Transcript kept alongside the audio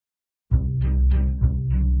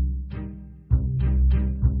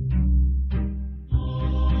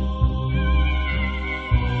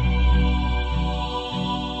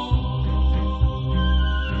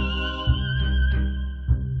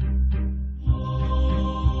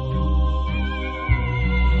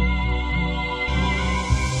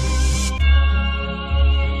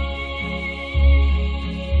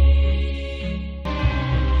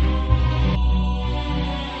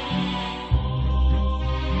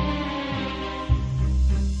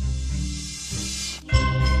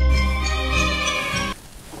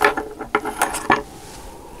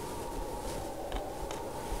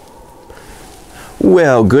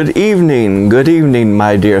Well, good evening,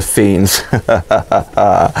 my dear fiends.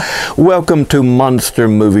 Welcome to Monster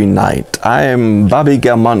Movie Night. I am Bobby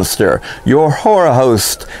Monster, your horror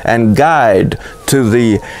host and guide to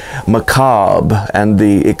the macabre and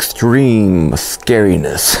the extreme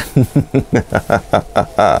scariness.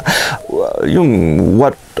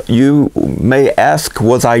 What you may ask,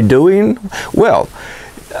 was I doing? Well,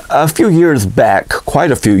 quite a few years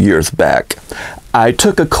back, I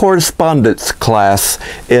took a correspondence class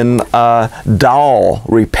in doll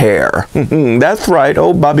repair. That's right,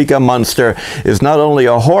 old Bobby Monster is not only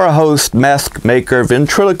a horror host, mask maker,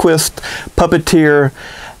 ventriloquist, puppeteer,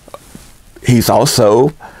 he's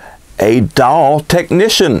also a doll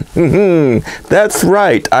technician. That's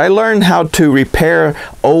right, I learned how to repair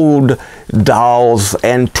old dolls,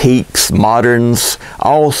 antiques, moderns,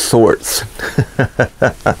 all sorts.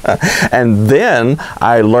 And then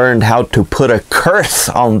I learned how to put a curse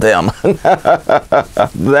on them.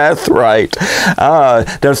 That's right.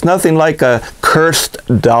 There's nothing like a cursed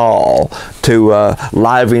doll to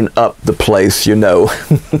liven up the place, you know.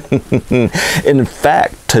 In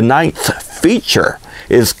fact, tonight's feature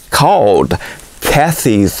is called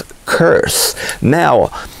Cathy's Curse. Now,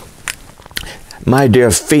 my dear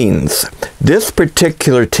fiends, this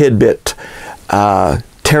particular tidbit,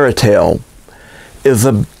 Terratale, is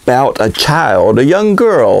about a child, a young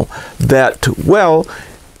girl, that, well,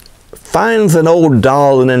 finds an old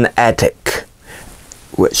doll in an attic.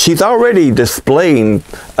 She's already displaying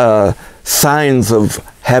signs of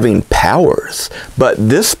having powers, but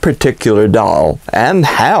this particular doll and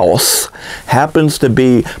house happens to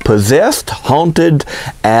be possessed, haunted,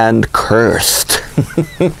 and cursed.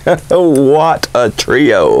 What a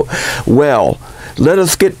trio. Well, let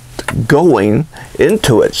us get going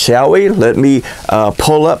into it, shall we? Let me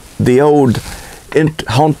pull up the old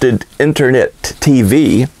haunted internet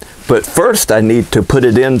TV, but first I need to put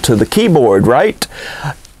it into the keyboard, right?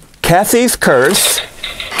 Cathy's Curse.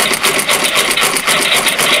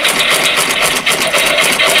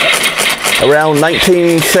 Around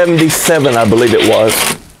 1977, I believe it was.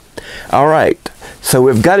 All right, so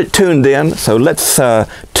we've got it tuned in, so let's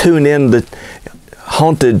tune in the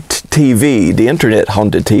haunted TV, the internet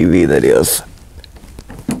haunted TV, that is.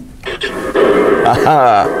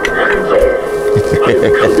 Aha!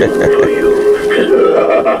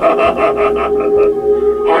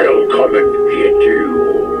 I'll come and get you.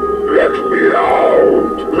 Let me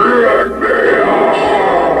out. Let me out.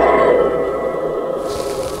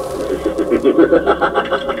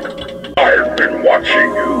 I've been watching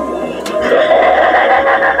you.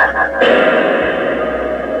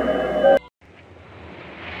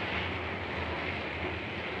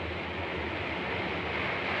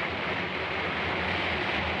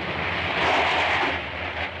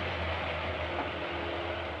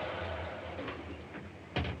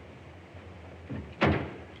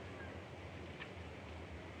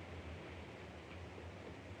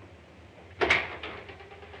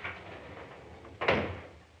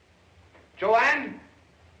 Joanne?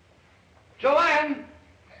 Joanne?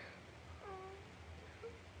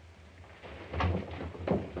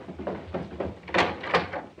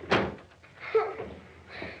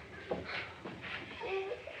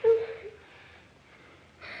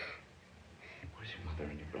 Where's your mother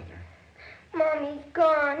and your brother? Mommy's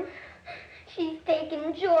gone. She's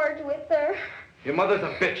taken George with her. Your mother's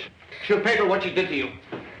a bitch. She'll pay for what she did to you.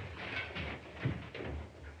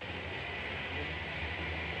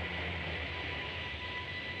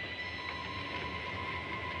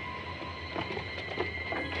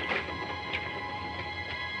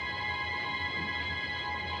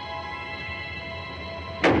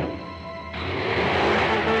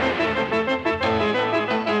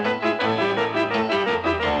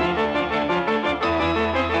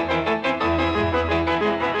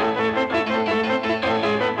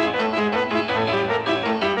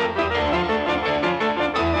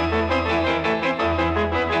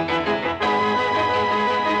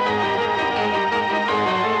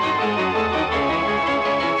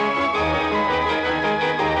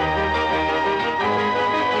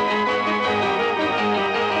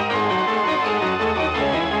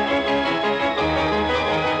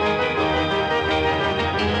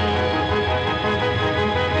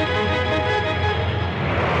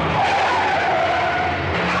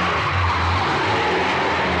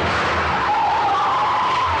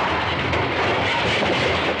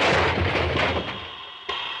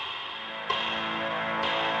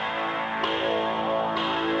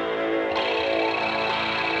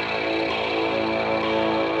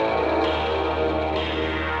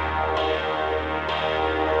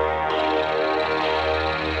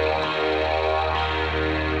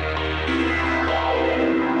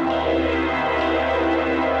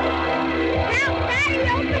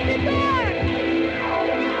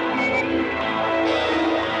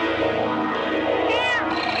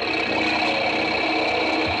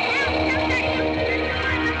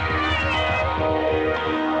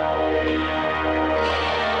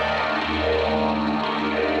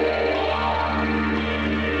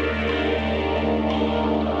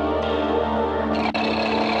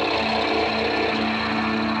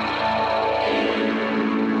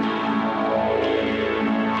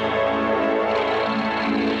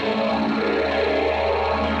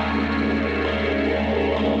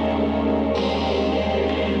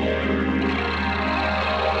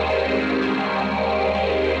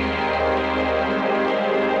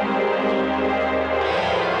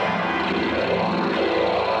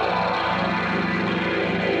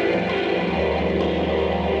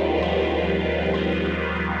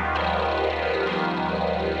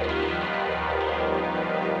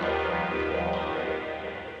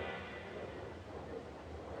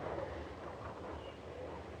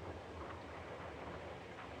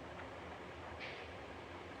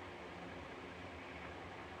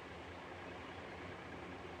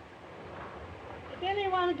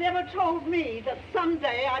 anyone had ever told me that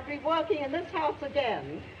someday I'd be working in this house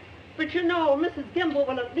again. But you know, Mrs. Gimble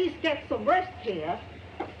will at least get some rest here.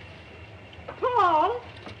 Paul?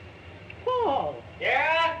 Paul?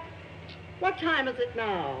 Yeah? What time is it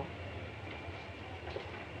now?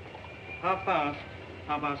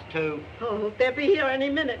 2:30. Oh, they'll be here any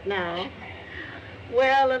minute now.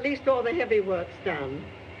 Well, at least all the heavy work's done.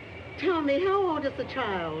 Tell me, how old is the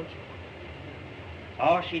child?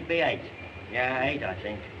 Oh, she'd be 8. Yeah, 8, I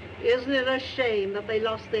think. Isn't it a shame that they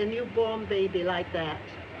lost their newborn baby like that?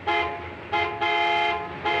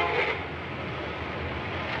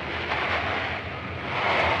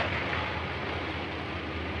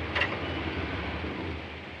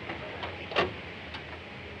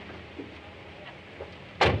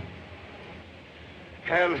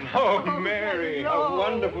 Hello, Mary. hello. How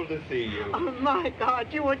wonderful to see you. Oh, my God,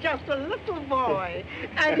 you were just a little boy,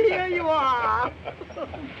 and here you are.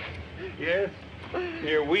 Yes,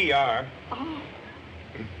 here we are. Oh.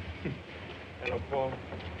 Hello, Paul.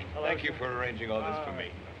 Thank you for arranging all this for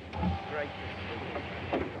me. Great.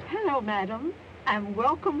 Hello, madam, and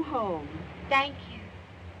welcome home. Thank you.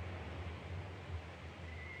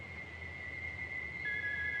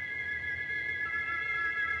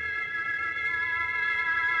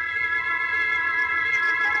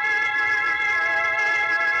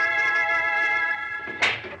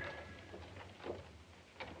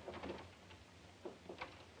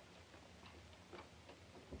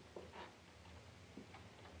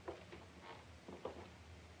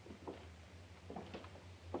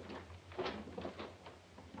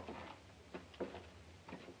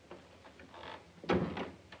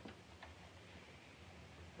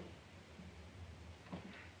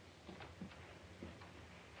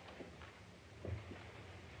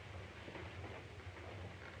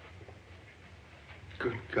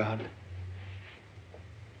 Good God.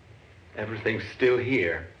 Everything's still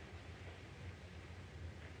here.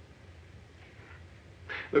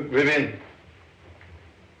 Look, Vivian.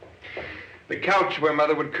 The couch where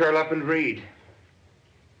Mother would curl up and read.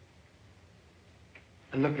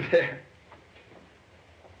 And look there.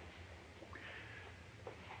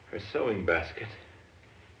 Her sewing basket.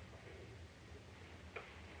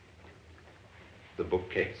 The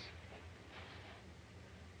bookcase.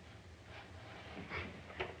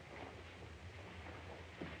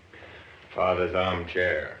 Father's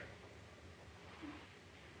armchair.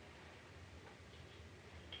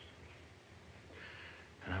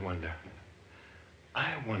 And I wonder.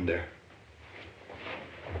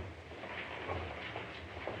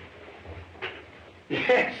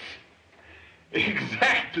 Yes,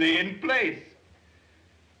 exactly in place.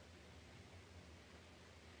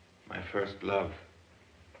 My first love.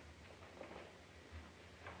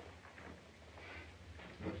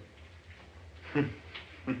 For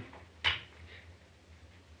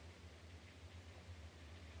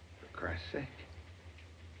Christ's sake.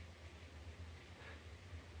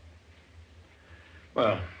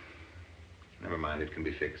 Well, never mind, it can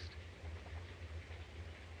be fixed.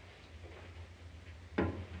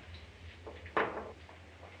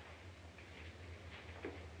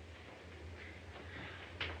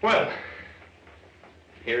 Well,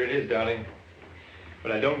 here it is, darling.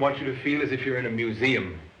 But I don't want you to feel as if you're in a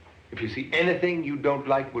museum. If you see anything you don't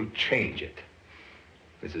like, we'll change it.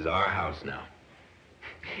 This is our house now.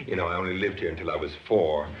 You know, I only lived here until I was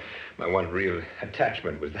 4. My one real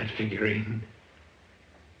attachment was that figurine.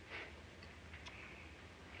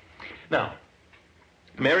 Now,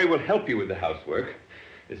 Mary will help you with the housework.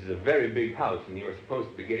 This is a very big house, and you are supposed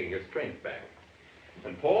to be getting your strength back.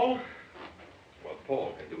 And Paul? Well,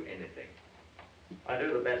 Paul can do anything. I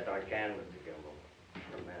do the best I can, Mr. Gimble,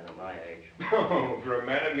 for a man of my age. Oh, for a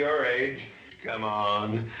man of your age? Come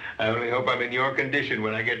on. I only hope I'm in your condition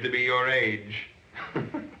when I get to be your age.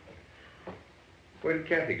 Where did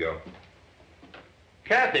Cathy go?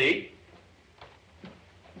 Cathy?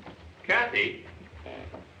 Cathy?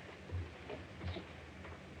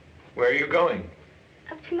 Where are you going?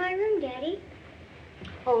 Up to my room, Daddy.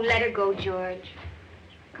 Oh, let her go, George.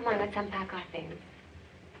 Come on, let's unpack our things.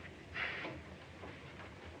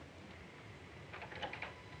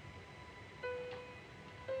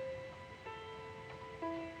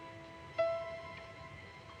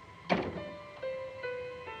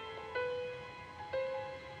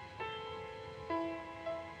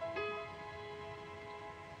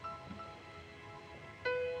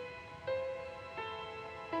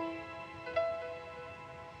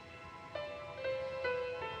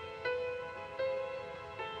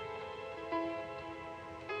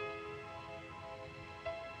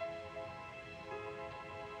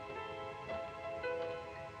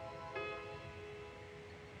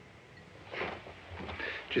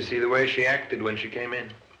 Did you see the way she acted when she came in?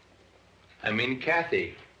 I mean,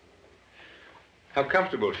 Cathy. How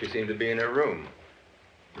comfortable she seemed to be in her room.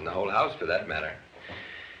 In the whole house, for that matter.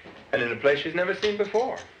 And in a place she's never seen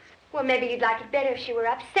before. Well, maybe you'd like it better if she were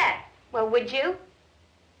upset. Well, would you?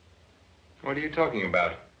 What are you talking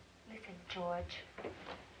about? Listen, George.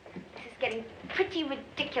 This is getting pretty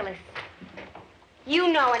ridiculous.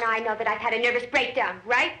 You know and I know that I've had a nervous breakdown,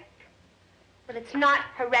 right? Well, it's not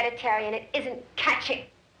hereditary and it isn't catching.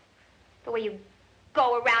 The way you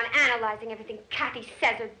go around analyzing everything Cathy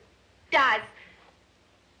says or does.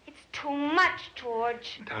 It's too much,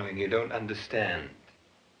 George. Darling, you don't understand.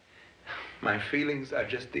 My feelings are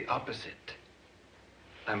just the opposite.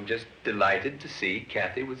 I'm just delighted to see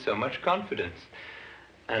Cathy with so much confidence.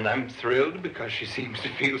 And I'm thrilled because she seems to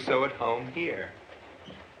feel so at home here.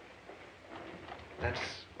 That's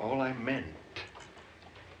all I meant.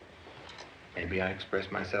 Maybe I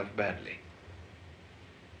expressed myself badly.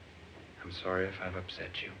 I'm sorry if I've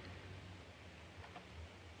upset you.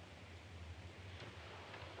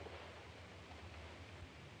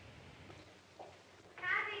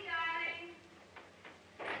 Cathy, darling.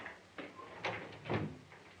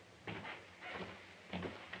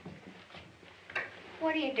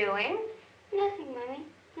 What are you doing? Nothing, Mommy.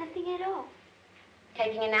 Nothing at all.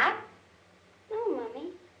 Taking a nap? No,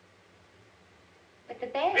 Mommy. With the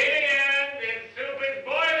bed? Vivian, this soup is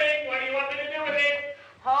boiling. What do you want me to do with it?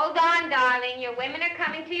 Hold on, darling. Your women are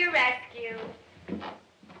coming to your rescue.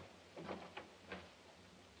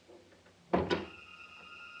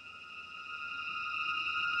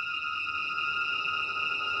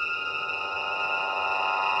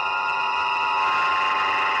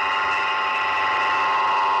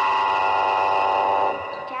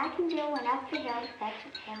 Jack and Jill went up the hill to fetch a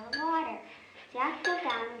pail of water. Jack fell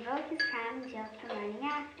down and broke his crown, and Jill came running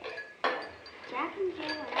after. Jack and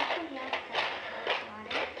Jill went up the hill to fetch a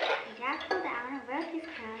pail of water. And Jack fell down and broke his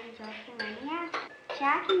crown, and Jill came running after.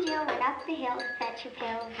 Jack and Jill went up the hill to fetch a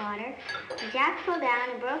pail of water. And Jack fell down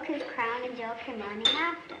and broke his crown, and Jill came running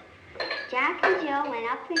after. Jack and Jill went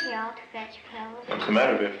up the hill to fetch a pail of water. What's the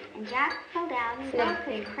matter, Viv? And Jack fell down and broke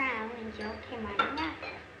his crown, and Jill came running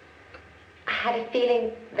after. I had a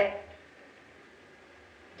feeling that...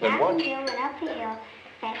 Jack what? and Jill went up the hill to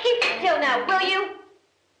fetch Keep a pail still of now, water. will you?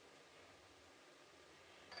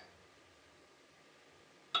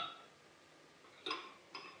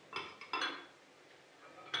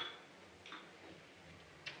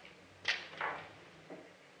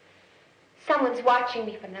 Someone's watching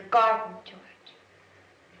me from the garden, George.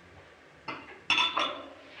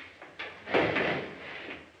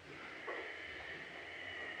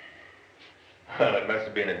 Well, it must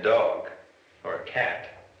have been a dog or a cat.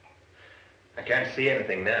 I can't see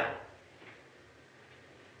anything now.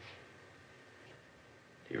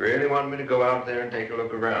 Do you really want me to go out there and take a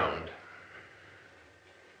look around?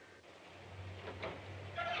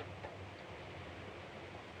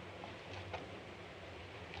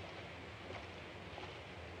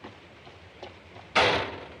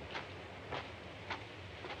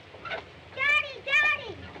 Daddy,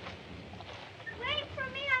 Daddy! Wait for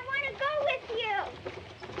me, I want to go with you.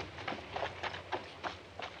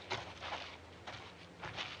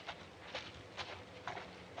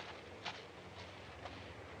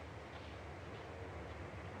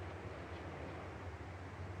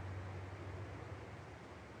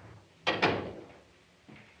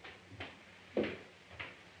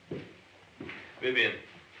 Vivian,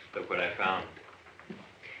 look what I found.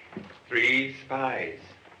 3 spies.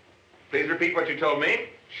 Please repeat what you told me.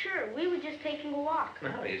 Sure, we were just taking a walk.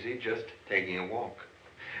 No, easy, just taking a walk.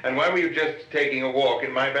 And why were you just taking a walk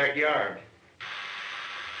in my backyard?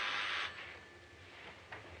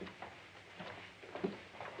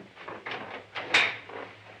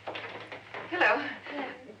 Hello.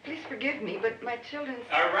 Please forgive me, but my children's...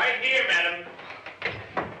 Right here, madam.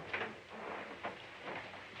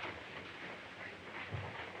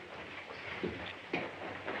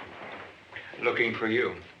 Looking for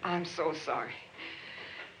you. I'm so sorry.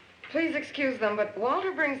 Please excuse them, but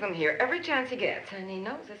Walter brings them here every chance he gets, and he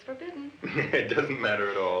knows it's forbidden. It doesn't matter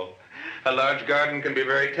at all. A large garden can be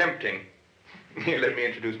very tempting. Here, let me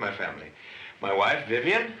introduce my family. My wife,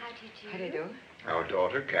 Vivian. How do you do? Our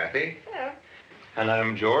daughter, Cathy. Hello. And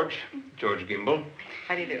I'm George Gimble.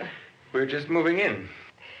 How do you do? We're just moving in.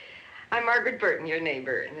 I'm Margaret Burton, your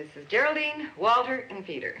neighbor, and this is Geraldine, Walter, and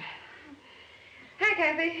Peter. Hi,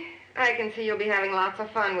 Cathy. I can see you'll be having lots of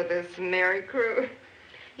fun with this merry crew.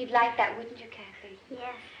 You'd like that, wouldn't you, Cathy?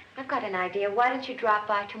 Yes. I've got an idea. Why don't you drop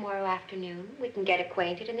by tomorrow afternoon? We can get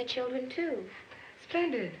acquainted, and the children, too.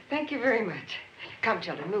 Splendid. Thank you very much. Come,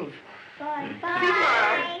 children, move. Bye. See you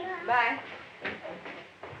tomorrow. Bye.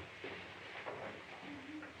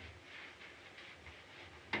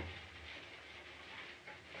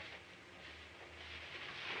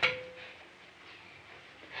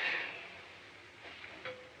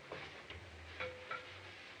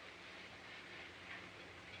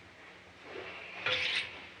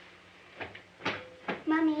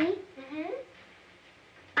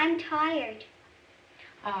 I'm tired.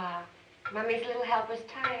 Ah, Mummy's little helper's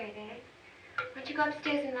tired, eh? Why don't you go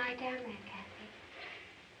upstairs and lie down there, Cathy?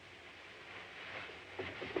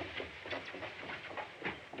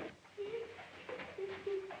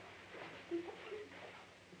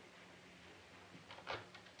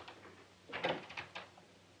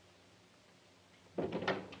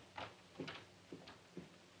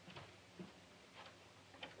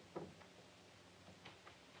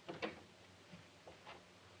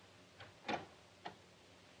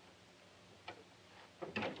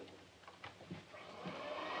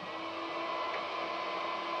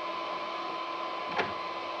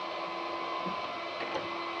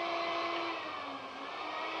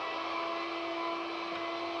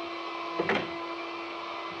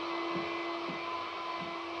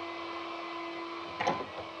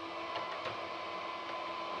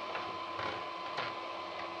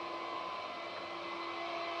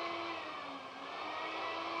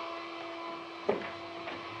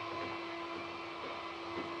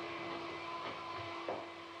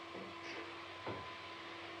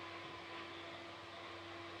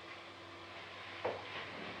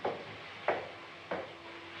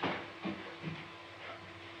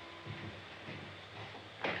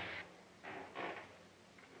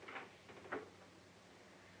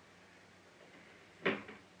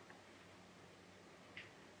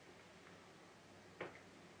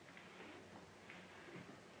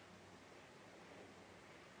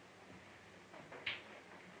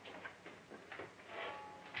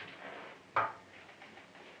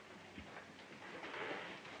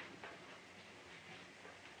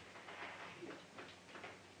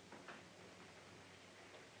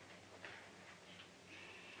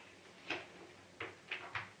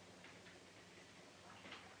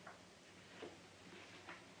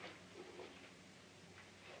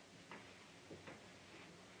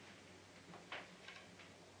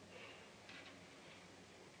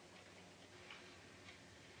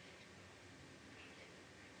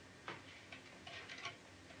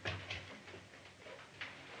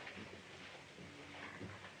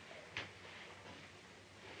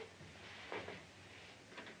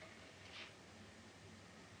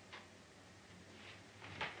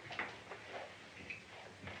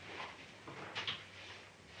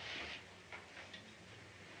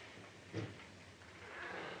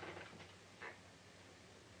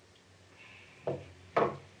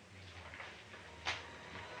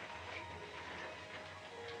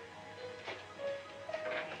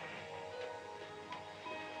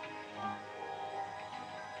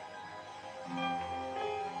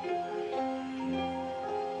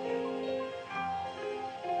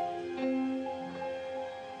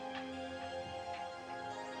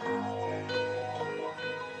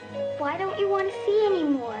 Why don't you want to see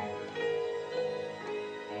anymore?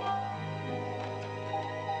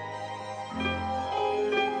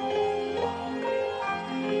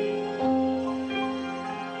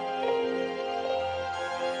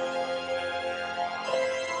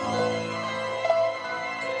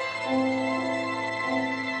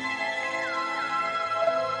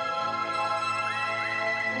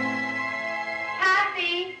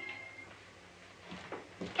 Cathy!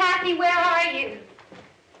 Cathy, where are you?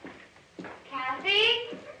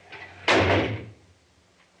 Cathy?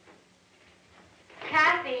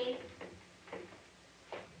 Cathy?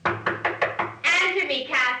 Answer me,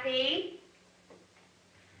 Cathy.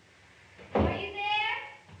 Are you there?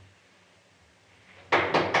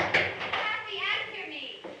 Cathy, answer me.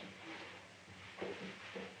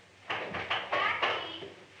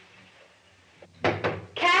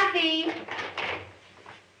 Cathy? Cathy?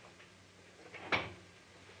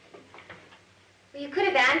 Well, you could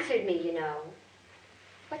have answered me, you know.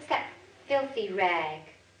 What's that filthy rag?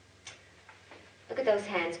 Look at those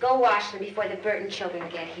hands. Go wash them before the Burton children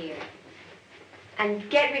get here. And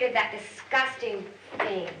get rid of that disgusting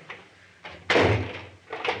thing.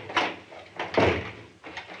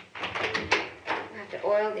 I'll have to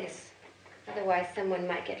oil this. Otherwise, someone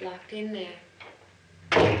might get locked in there.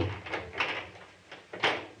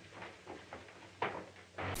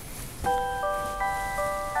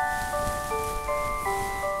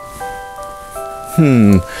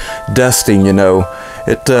 Dusting, you know.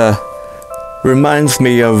 It reminds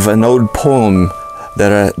me of an old poem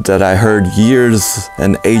that I heard years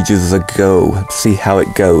and ages ago. Let's see how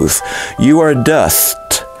it goes. You are dust,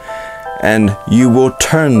 and you will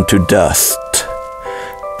turn to dust.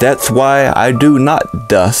 That's why I do not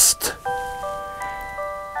dust.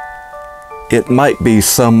 It might be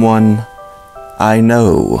someone I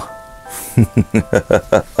know.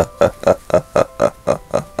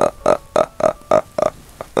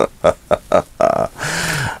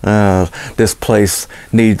 this place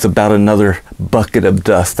needs about another bucket of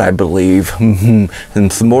dust, I believe.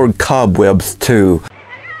 And some more cobwebs, too.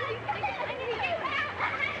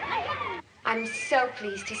 I'm so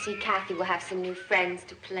pleased to see Cathy will have some new friends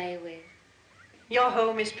to play with. Your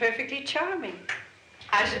home is perfectly charming.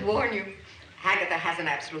 I should warn you, Agatha has an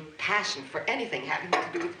absolute passion for anything having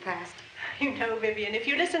to do with the past. You know, Vivian, if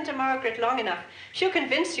you listen to Margaret long enough, she'll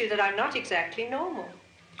convince you that I'm not exactly normal.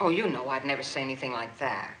 Oh, you know I'd never say anything like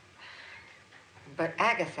that. But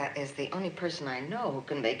Agatha is the only person I know who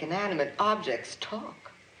can make inanimate objects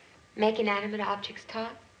talk. Make inanimate objects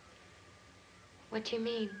talk? What do you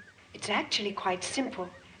mean? It's actually quite simple.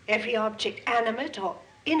 Every object, animate or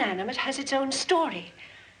inanimate, has its own story.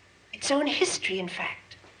 Its own history, in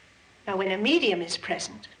fact. Now, when a medium is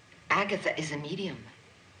present... Agatha is a medium.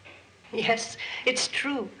 Yes, it's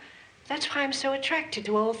true. That's why I'm so attracted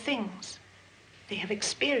to all things. They have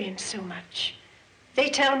experienced so much. They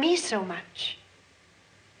tell me so much.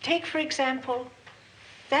 Take, for example,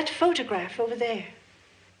 that photograph over there.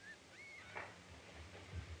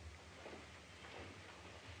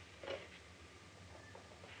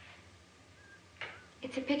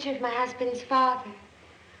 It's a picture of my husband's father.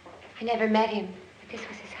 I never met him, but this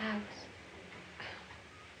was his house.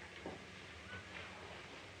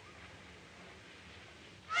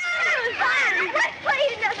 Let's play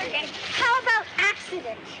another game. How about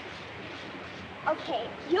accident? Okay,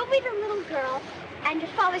 you'll be the little girl, and your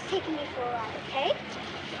father's taking you for a ride, okay?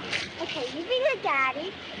 Okay, you be your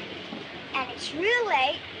daddy, and it's real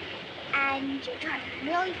late, and you're driving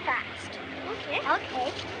really fast. Okay.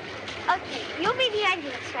 Okay. Okay, you'll be the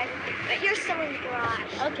ambulance driver, but you're still in the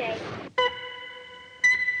garage. Okay.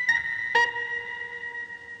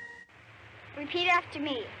 Repeat after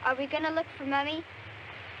me. Are we gonna look for Mummy?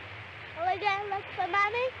 Are we gonna look for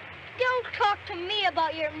Mummy? Don't talk to me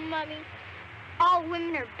about your mummy. All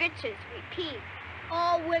women are bitches. Repeat.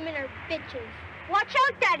 All women are bitches. Watch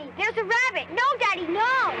out, Daddy. There's a rabbit. No, Daddy,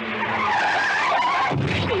 no.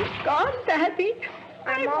 He's gone, Daddy.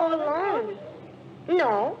 I'm all alone.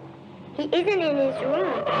 No, he isn't in his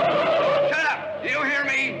room. Shut up! Do you hear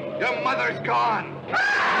me? Your mother's gone.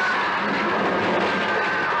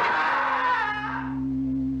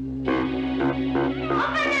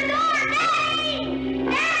 Open the door, Daddy!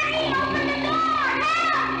 Daddy, open the door!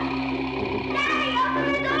 Help! Daddy, open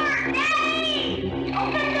the door! Daddy!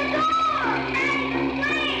 Open the door!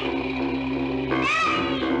 Daddy!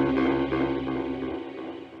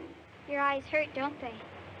 Your eyes hurt, don't they?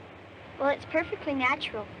 Well, it's perfectly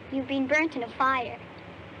natural. You've been burnt in a fire.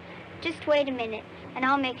 Just wait a minute, and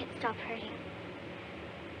I'll make it stop hurting.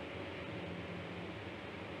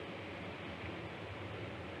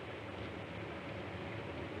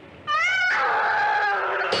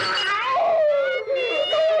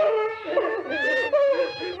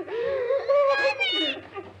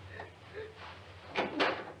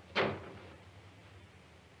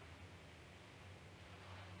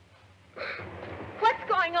 What's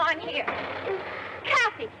going on here?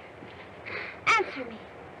 Cathy! Answer me.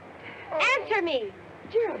 Answer me!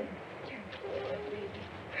 Gerald.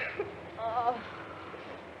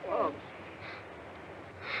 Oh.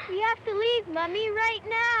 We have to leave, Mummy, right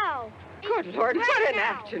now. Good Lord, Right what an now.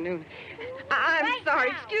 afternoon. I'm Right sorry,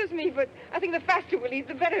 now. excuse me, but I think the faster we leave,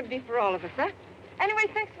 the better it'd be for all of us, huh? Anyway,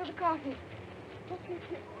 thanks for the coffee.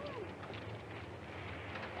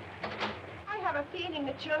 I have a feeling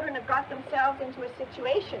the children have got themselves into a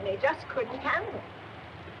situation they just couldn't handle.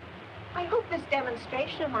 I hope this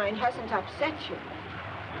demonstration of mine hasn't upset you.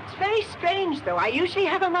 It's very strange, though. I usually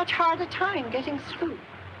have a much harder time getting through.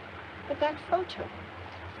 But that photo...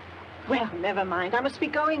 Well, never mind. I must be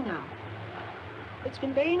going now. It's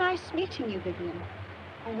been very nice meeting you, Vivian.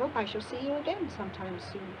 I hope I shall see you again sometime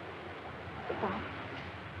soon. Goodbye.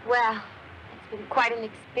 Well, it's been quite an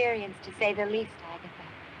experience, to say the least, Agatha.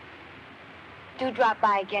 Do drop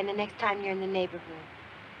by again the next time you're in the neighborhood.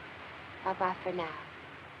 Bye-bye for now.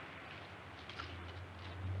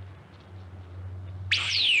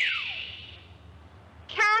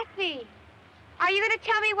 Cathy, are you going to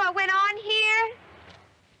tell me what went on here?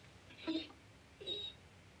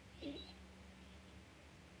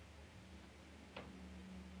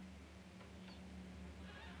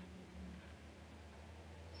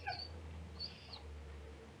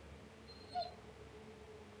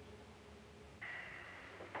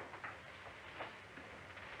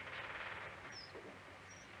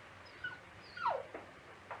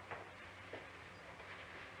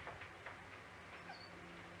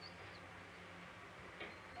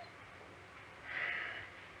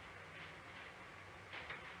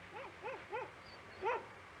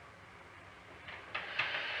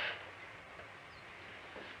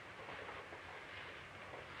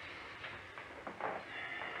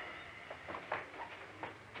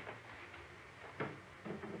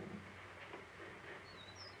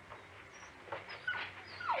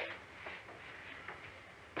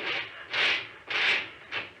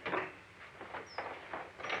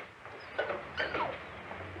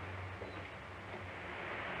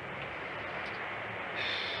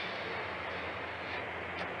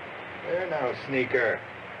 now, sneaker.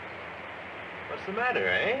 What's the matter,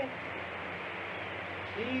 eh?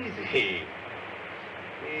 Easy.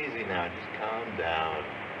 Easy now, just calm down.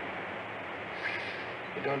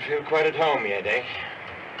 You don't feel quite at home yet, eh?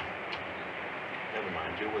 Never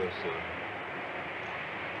mind, you will soon.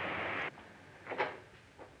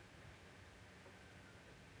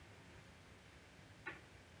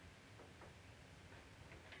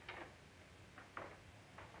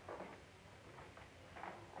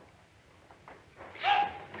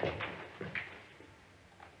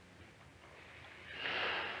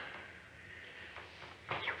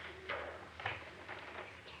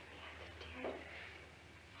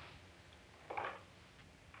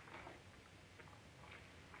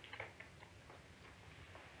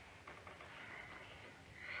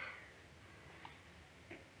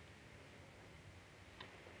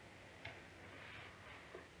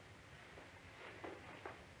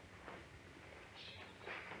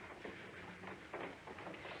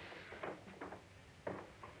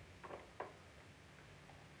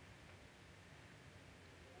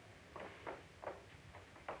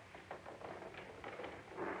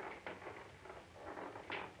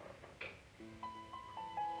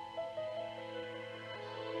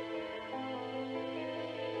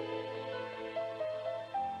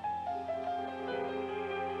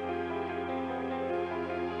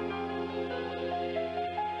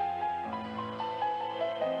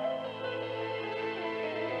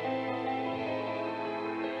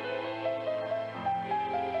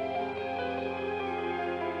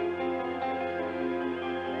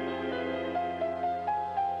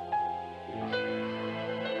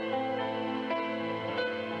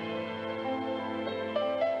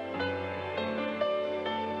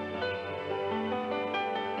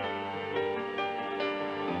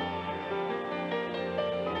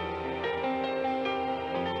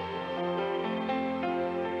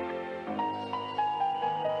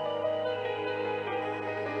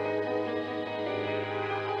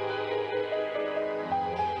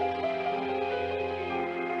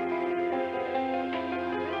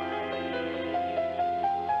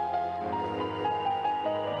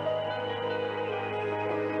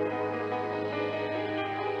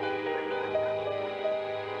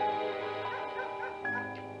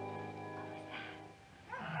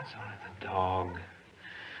 Dog.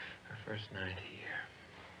 Her first night here.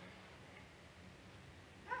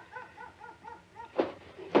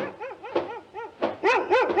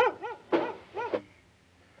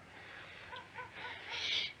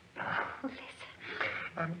 Oh, listen.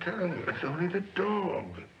 I'm telling you, it's only the dog.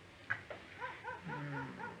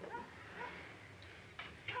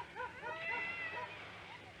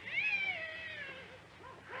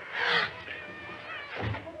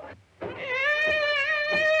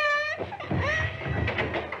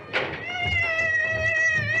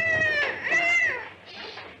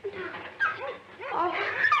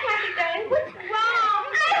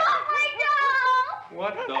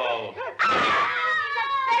 What doll?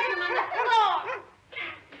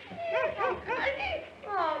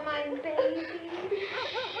 Oh, my baby.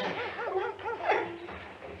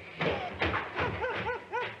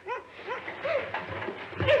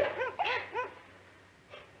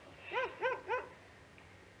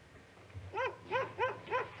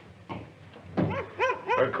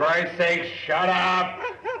 For Christ's sake, shut up!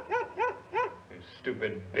 You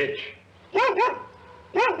stupid bitch.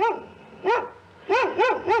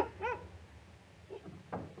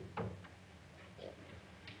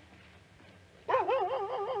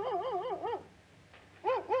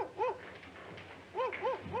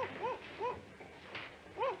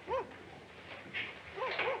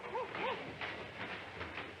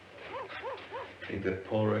 I think that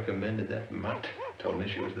Paul recommended that mutt. Told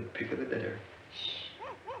me she was the pick of the litter.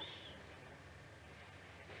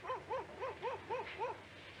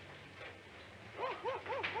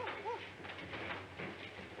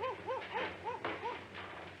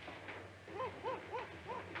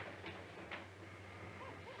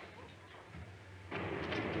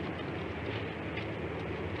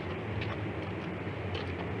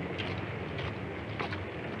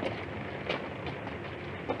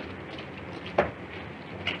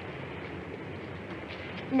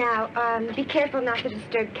 Now, be careful not to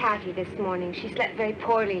disturb Cathy this morning. She slept very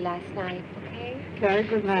poorly last night, okay? Very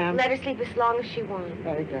good, ma'am. Let her sleep as long as she wants.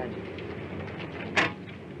 Very good.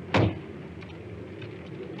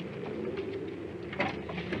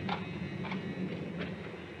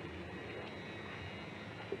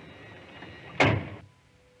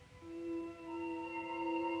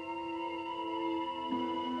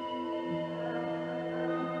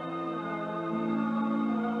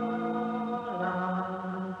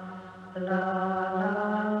 la la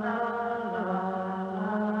la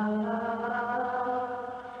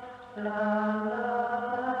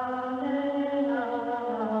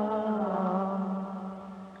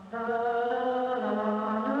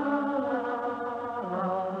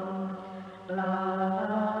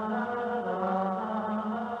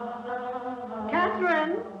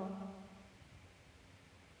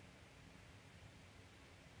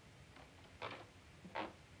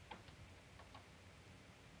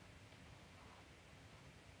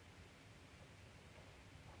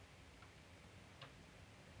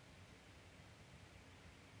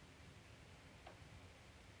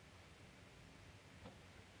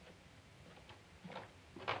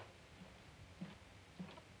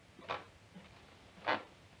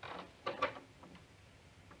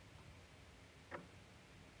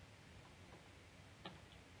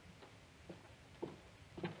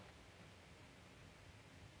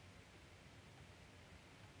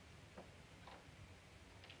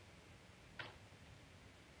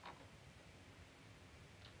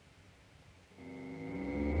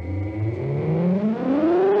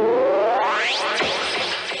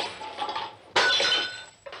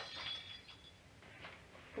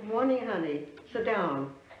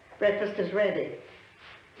Breakfast is ready.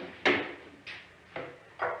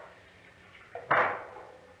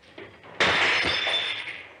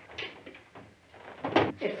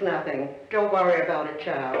 It's nothing. Don't worry about it,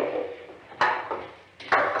 child.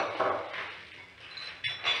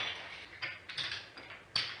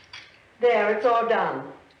 There, it's all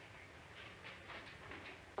done.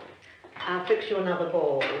 I'll fix you another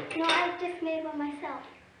bowl. No, I just made one myself.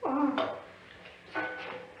 Oh.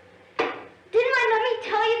 Didn't my mummy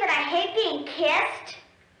tell you that I hate being kissed?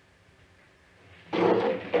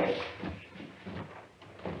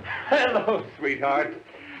 Hello, sweetheart.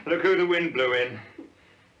 Look who the wind blew in.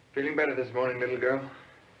 Feeling better this morning, little girl?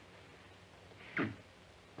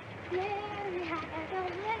 Mary had a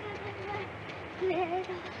little, Mary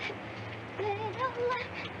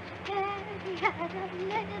had a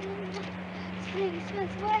little, space was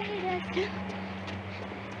white as snow.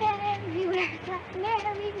 Everywhere that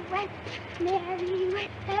Mary went, everywhere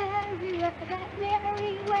that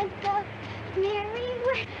Mary went,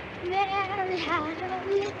 Mary had a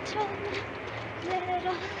little. Let me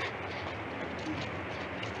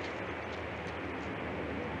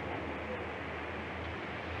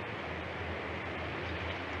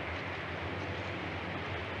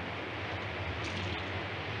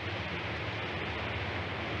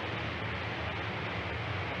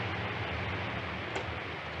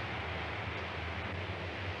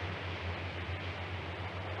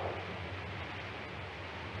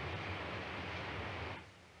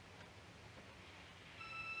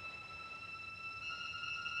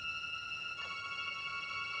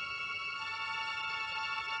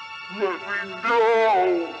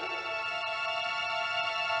go!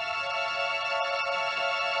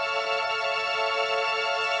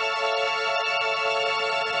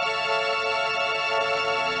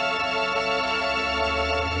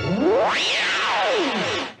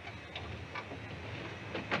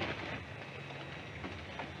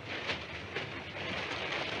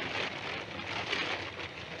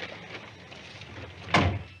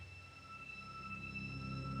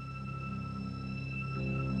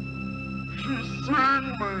 She's seen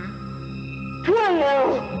me. Go!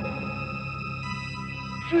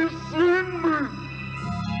 She's seen me.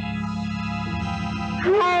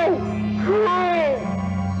 Go!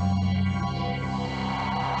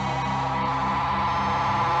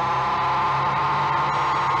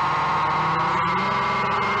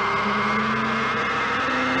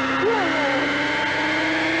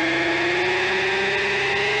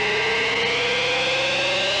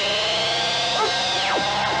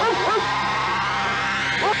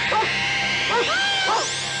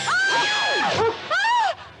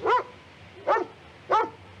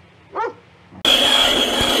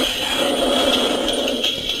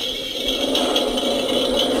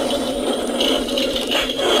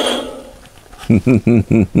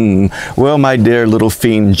 Well, my dear little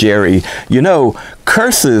fiend Jerry, you know,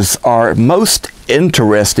 curses are most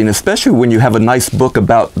interesting, especially when you have a nice book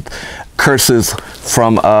about curses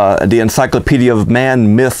from the Encyclopedia of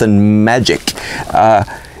Man, Myth, and Magic.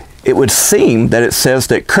 It would seem that it says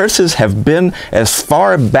that curses have been as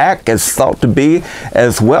far back as thought to be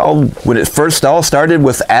as well when it first all started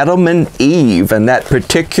with Adam and Eve and that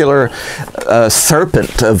particular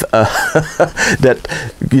serpent of that,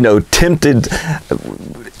 you know, tempted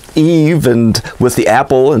Eve and with the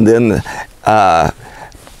apple, and then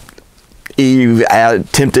Eve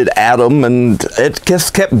tempted Adam, and it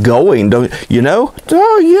just kept going, don't you know?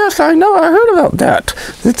 Oh, yes, I know. I heard about that.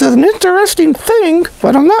 It's an interesting thing,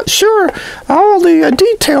 but I'm not sure all the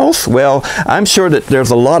details. Well, I'm sure that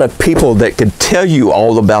there's a lot of people that could tell you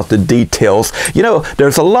all about the details. You know,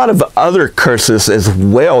 there's a lot of other curses as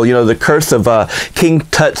well. You know, the curse of King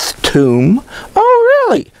Tut's tomb. Oh,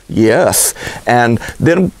 really? Yes. And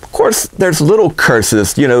then, of course, there's little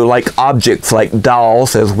curses, you know, like objects like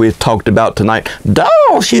dolls, as we've talked about tonight.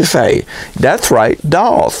 Dolls, you say? That's right,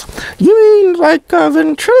 dolls. You mean like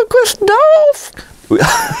ventriloquist dolls?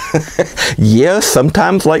 Yes,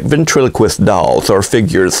 sometimes like ventriloquist dolls or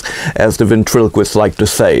figures, as the ventriloquists like to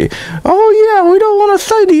say. Oh yeah, we don't want to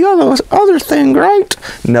say the other thing, right?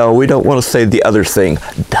 No, we don't want to say the other thing.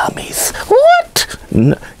 Dummies. What?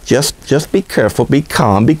 No, just be careful, be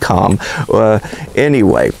calm, be calm.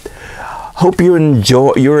 Anyway, hope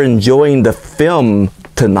you're enjoying the film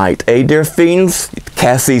tonight, eh, dear fiends?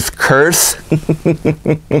 Cathy's Curse.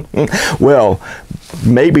 Well,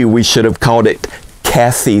 maybe we should have called it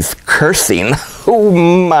Cathy's Cursing. Oh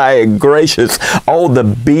my gracious, all the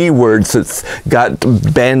B words that's got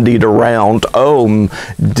bandied around. Oh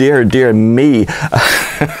dear, dear me.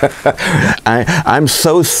 I'm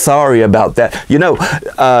so sorry about that. You know,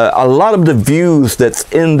 a lot of the views that's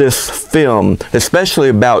in this film, especially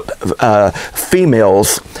about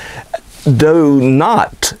females,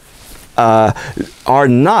 are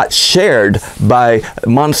not shared by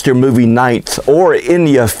Monster Movie Nights or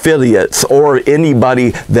any affiliates or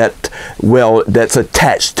anybody that, well, that's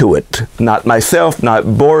attached to it. Not myself,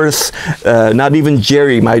 not Boris, not even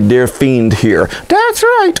Jerry, my dear fiend here. That's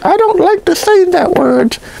right, I don't like to say that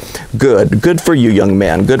word. Good for you, young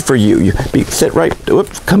man, good for you. Sit right,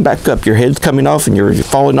 whoops, come back up. Your head's coming off and you're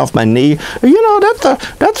falling off my knee. You know,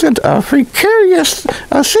 that's a precarious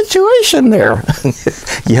situation there.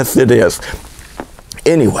 Yes, it is.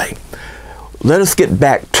 Anyway, let us get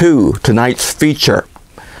back to tonight's feature,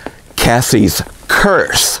 Cathy's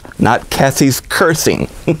curse, not Cathy's cursing,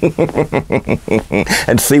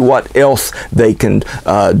 and see what else they can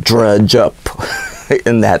drudge up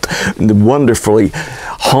in that wonderfully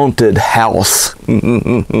haunted house.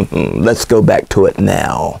 Let's go back to it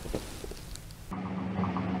now.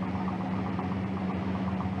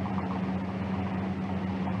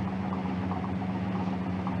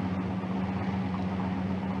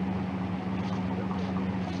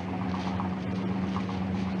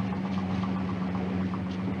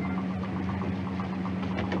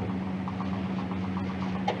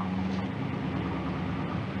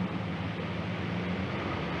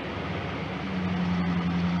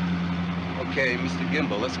 Okay, Mr.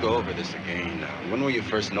 Gimbel, let's go over this again. When were you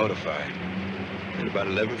first notified? At about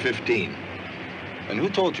 11:15. And who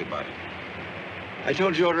told you about it? I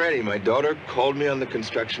told you already. My daughter called me on the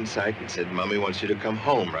construction site and said, Mommy wants you to come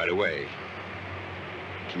home right away.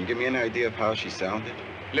 Can you give me an idea of how she sounded?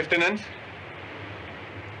 Lieutenant?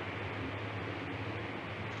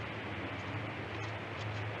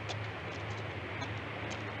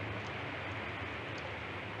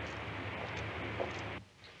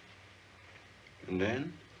 And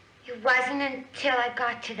then? It wasn't until I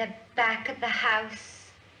got to the back of the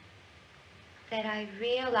house that I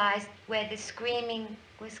realized where the screaming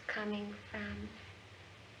was coming from.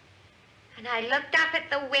 And I looked up at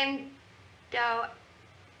the window.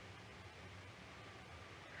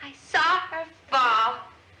 I saw her fall.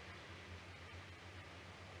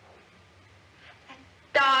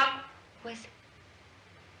 The dog was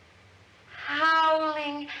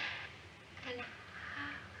howling and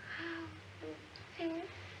howling.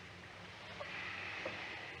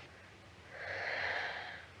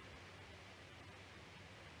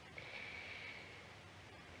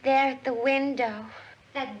 There at the window,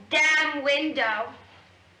 that damn window.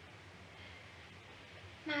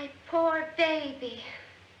 My poor baby.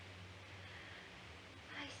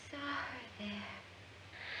 I saw her there.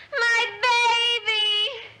 My baby!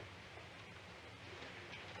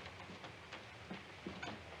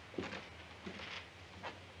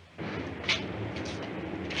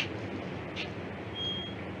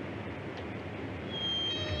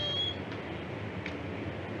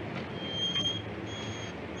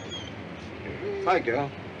 Hi, girl.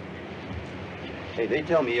 Hey, they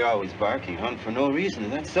tell me you're always barking, huh? For no reason.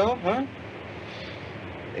 Is that so, huh?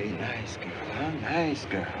 Hey, nice girl, huh? Nice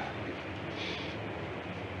girl.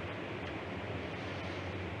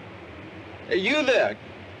 Hey, you there.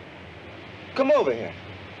 Come over here.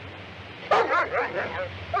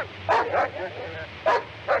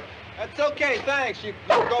 That's okay, thanks. You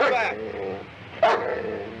go back.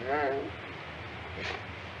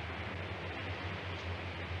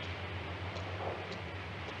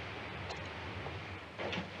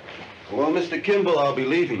 Well, Mr. Kimball, I'll be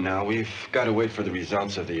leaving now. We've got to wait for the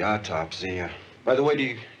results of the autopsy. By the way, do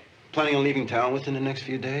you planning on leaving town within the next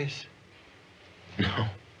few days? No.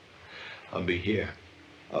 I'll be here.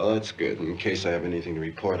 Oh, that's good. In case I have anything to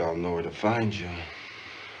report, I'll know where to find you.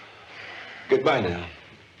 Goodbye now.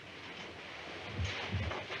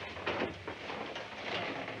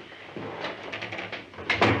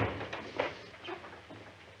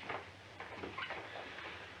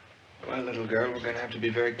 Well, little girl, we're going to have to be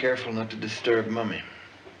very careful not to disturb Mummy.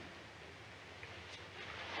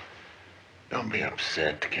 Don't be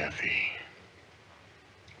upset, Cathy.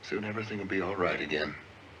 Soon everything will be all right again.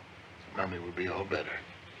 Mummy will be all better.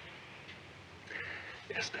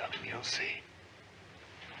 Yes, darling, you'll see.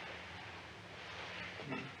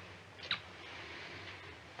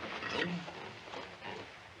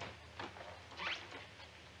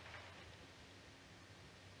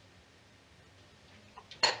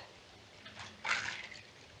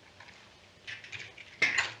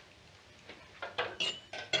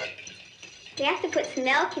 We have to put some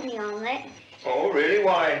milk in the omelet. Oh, really?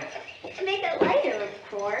 Why? To make it lighter, of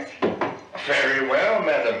course. Very well,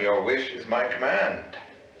 madam. Your wish is my command.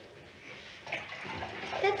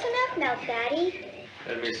 That's enough milk, Daddy.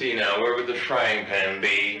 Let me see now. Where would the frying pan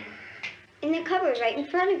be? In the cupboard right in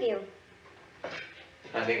front of you.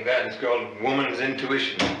 I think that is called woman's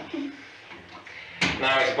intuition.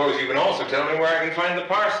 Now, I suppose you can also tell me where I can find the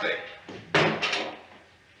parsley.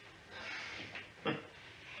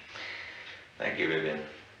 Thank you, Vivian.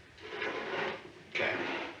 Okay.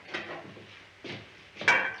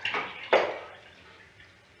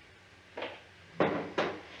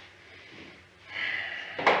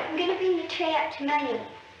 I'm gonna bring the tray up to Mummy.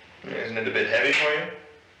 Isn't it a bit heavy for you?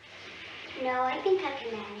 No, I think I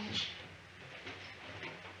can manage.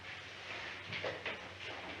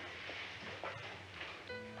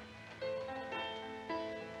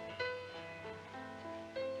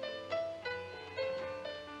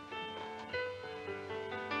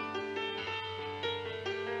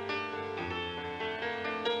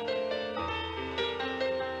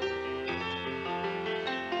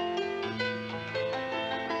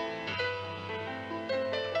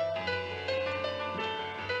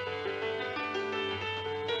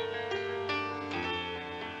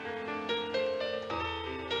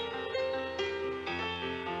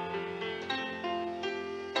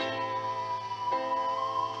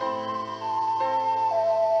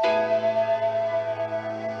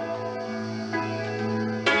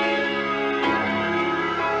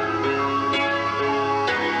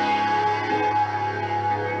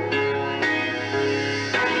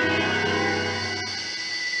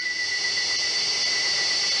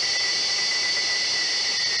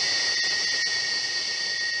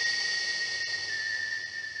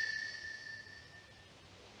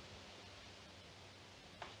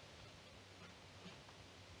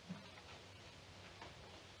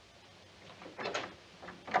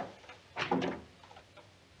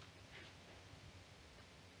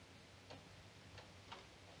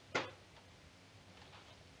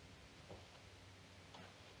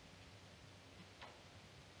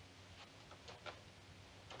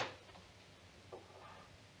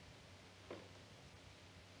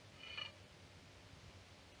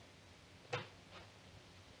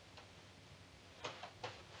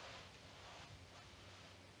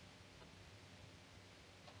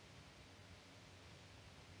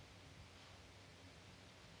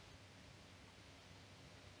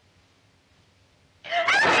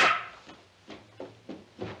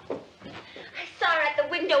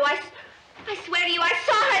 I swear to you, I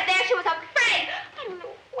saw her there. She was afraid. I don't know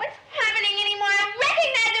what's happening anymore. I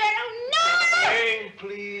recognize her. I don't know her. Hey,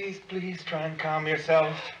 please try and calm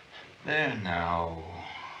yourself. There now.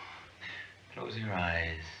 Close your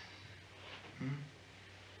eyes.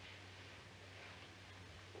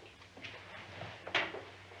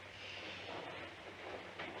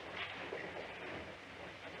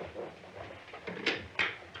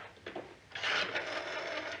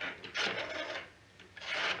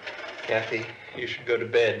 Cathy, you should go to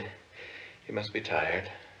bed. You must be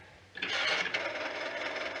tired.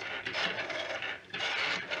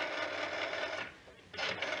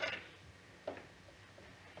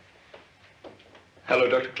 Hello,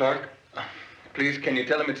 Dr. Clark. Please, can you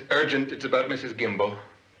tell him it's urgent? It's about Mrs. Gimble.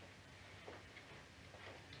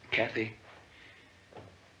 Cathy,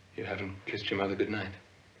 you haven't kissed your mother goodnight.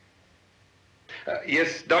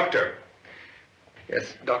 Yes, doctor.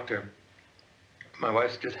 Yes, doctor. My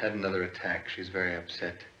wife's just had another attack. She's very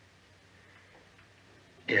upset.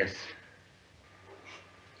 Yes.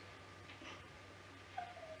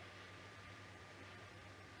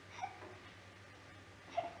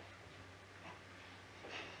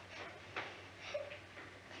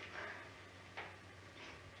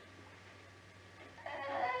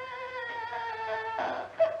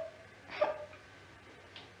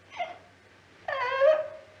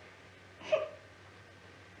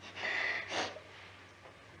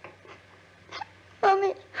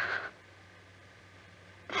 Mommy.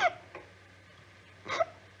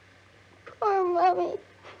 Poor Mommy.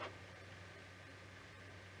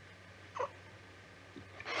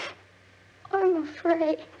 I'm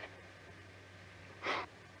afraid.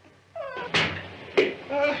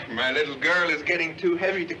 My little girl is getting too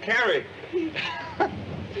heavy to carry.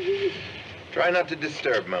 Try not to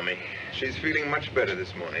disturb Mummy. She's feeling much better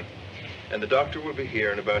this morning. And the doctor will be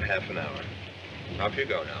here in about half an hour. Off you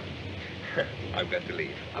go now. I've got to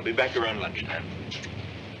leave. I'll be back around lunchtime.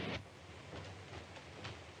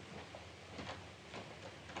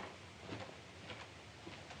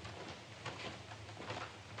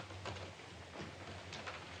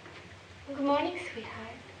 Good morning,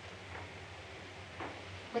 sweetheart.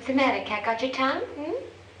 What's the matter? Cat got your tongue?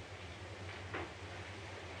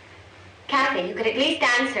 Cathy, you could at least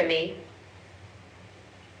answer me.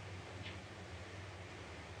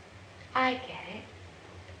 I get it.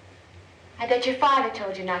 I bet your father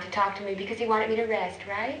told you not to talk to me because he wanted me to rest,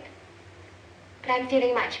 right? But I'm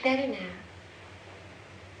feeling much better now.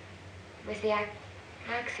 It was the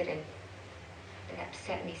accident that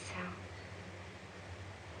upset me so.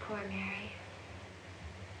 Poor Mary.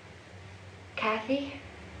 Cathy?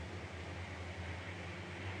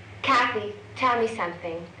 Cathy, tell me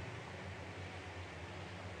something.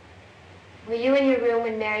 Were you in your room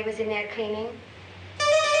when Mary was in there cleaning?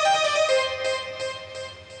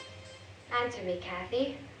 Answer me,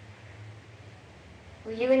 Cathy.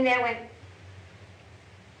 Were you in there when...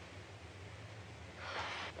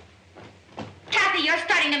 Cathy, you're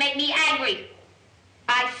starting to make me angry.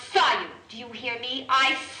 I saw you. Do you hear me?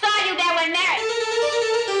 I saw you there when Mary...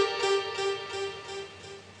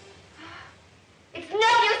 It's no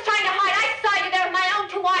use trying to hide. I saw you there with my own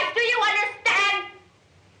 2 eyes. Do you understand?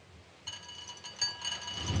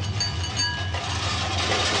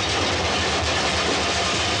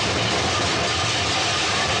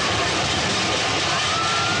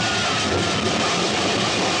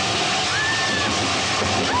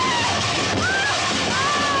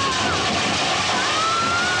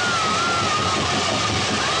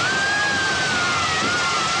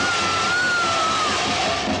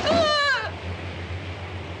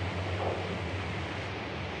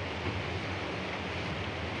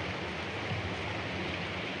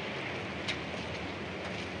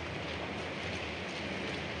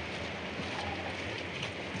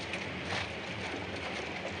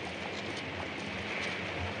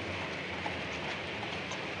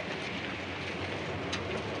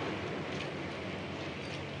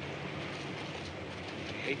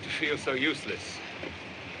 I hate to feel so useless.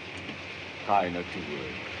 Try not to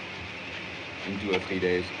worry. In 2 or 3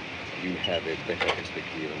 days, you'll have a better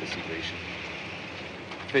perspective on the situation.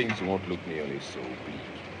 Things won't look nearly so bleak.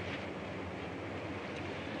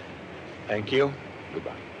 Thank you.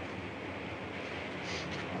 Goodbye.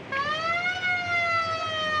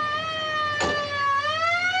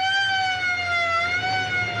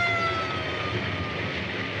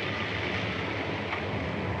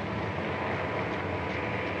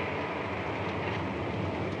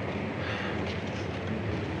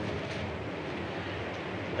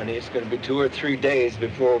 Honey, it's going to be 2 or 3 days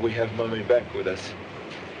before we have Mommy back with us.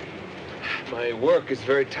 My work is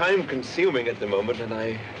very time-consuming at the moment, and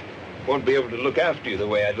I won't be able to look after you the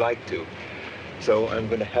way I'd like to. So I'm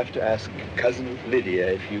going to have to ask Cousin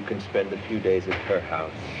Lydia if you can spend a few days at her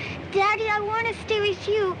house. Daddy, I want to stay with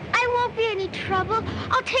you. I won't be any trouble.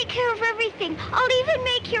 I'll take care of everything. I'll even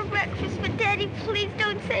make your breakfast. But Daddy, please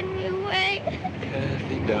don't send me away.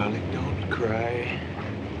 Cathy, darling, don't cry.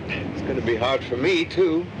 It's going to be hard for me,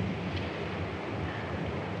 too.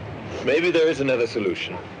 Maybe there is another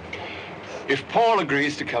solution. If Paul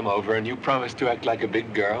agrees to come over and you promise to act like a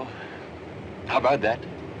big girl, how about that?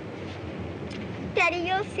 Daddy,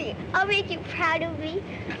 you'll see. I'll make you proud of me.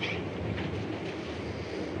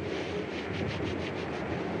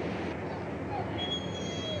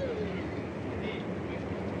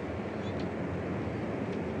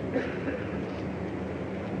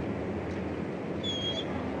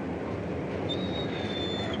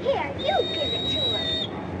 Here, you give it to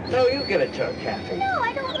her. No, you give it to her, Cathy. No,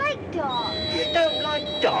 I don't like dogs. You don't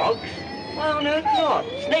like dogs? Why on earth not?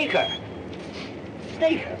 Sneak her.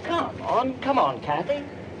 Sneak her. Come on, Cathy.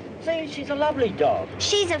 See, she's a lovely dog.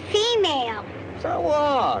 She's a female. So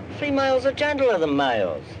what? Females are gentler than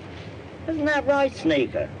males. Isn't that right,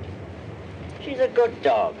 Sneaker? She's a good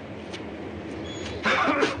dog.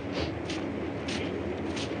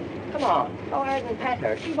 Come on, go ahead and pet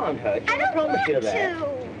her. She won't hurt you. I promise you that.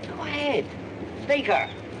 Go ahead. Sneaker.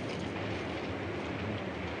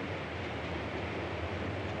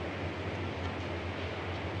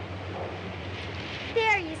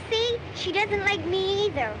 There, you see? She doesn't like me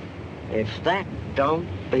either. If that don't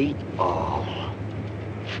beat all.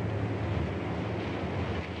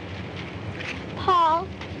 Paul,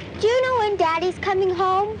 do you know when Daddy's coming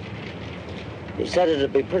home? He said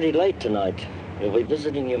it'd be pretty late tonight. He'll be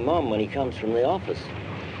visiting your mom when he comes from the office.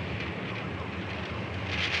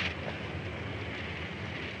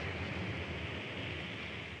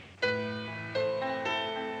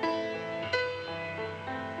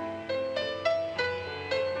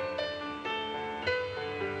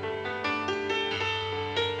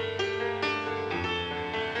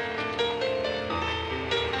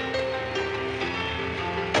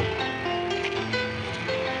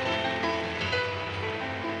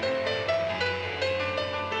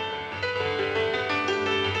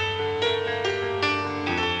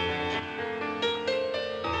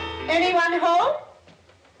 home?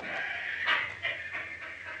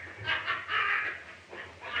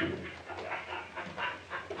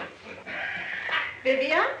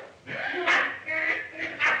 Vivian?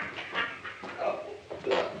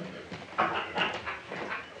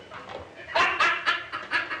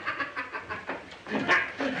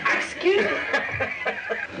 Excuse me.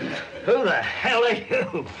 Who the hell are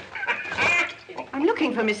you? I'm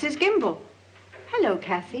looking for Mrs. Gimble. Hello,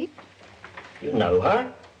 Cathy. You know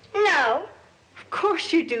her? No. Of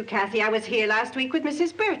course you do, Cathy. I was here last week with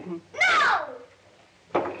Mrs. Burton.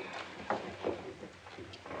 No!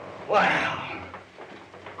 Well,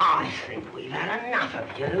 I think we've had enough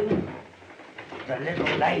of you. The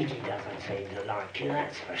little lady doesn't seem to like you,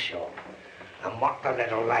 that's for sure. And what the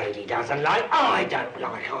little lady doesn't like, I don't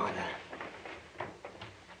like either.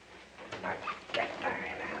 Now, get the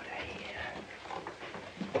hell out of here.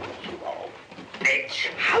 You old bitch.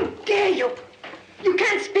 How dare you? You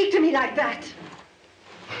can't speak to me like that.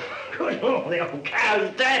 Good Lord, the old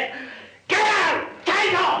cow's dead. Get out!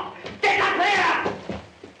 Take off! Disappear!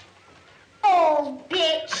 Old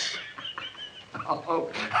bitch.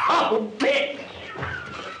 Oh, bitch!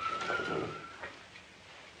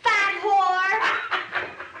 Fat whore.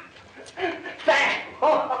 Fat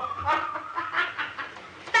whore!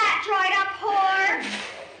 Fat dried up whore.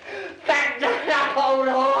 Fat dried up old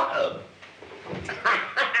whore!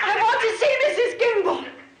 I want to see Mrs. Gimble.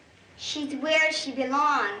 She's where she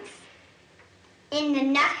belongs. In the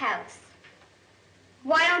nut house.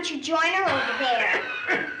 Why don't you join her over there?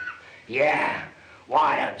 Yeah,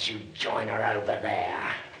 why don't you join her over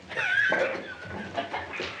there?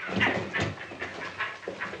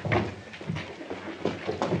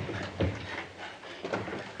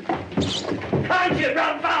 Can't you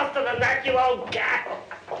run faster than that, you old cow?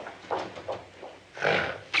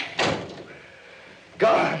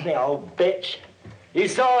 God, the old bitch. You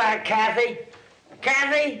saw that, Cathy?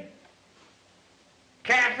 Cathy?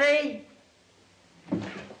 Cathy?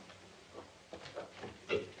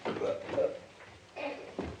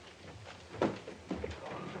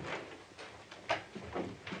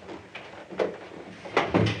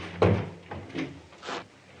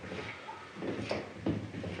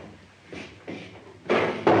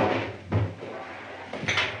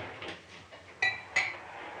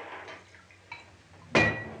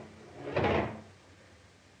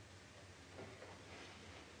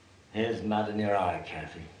 Here's mud in your eye,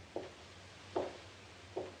 Cathy.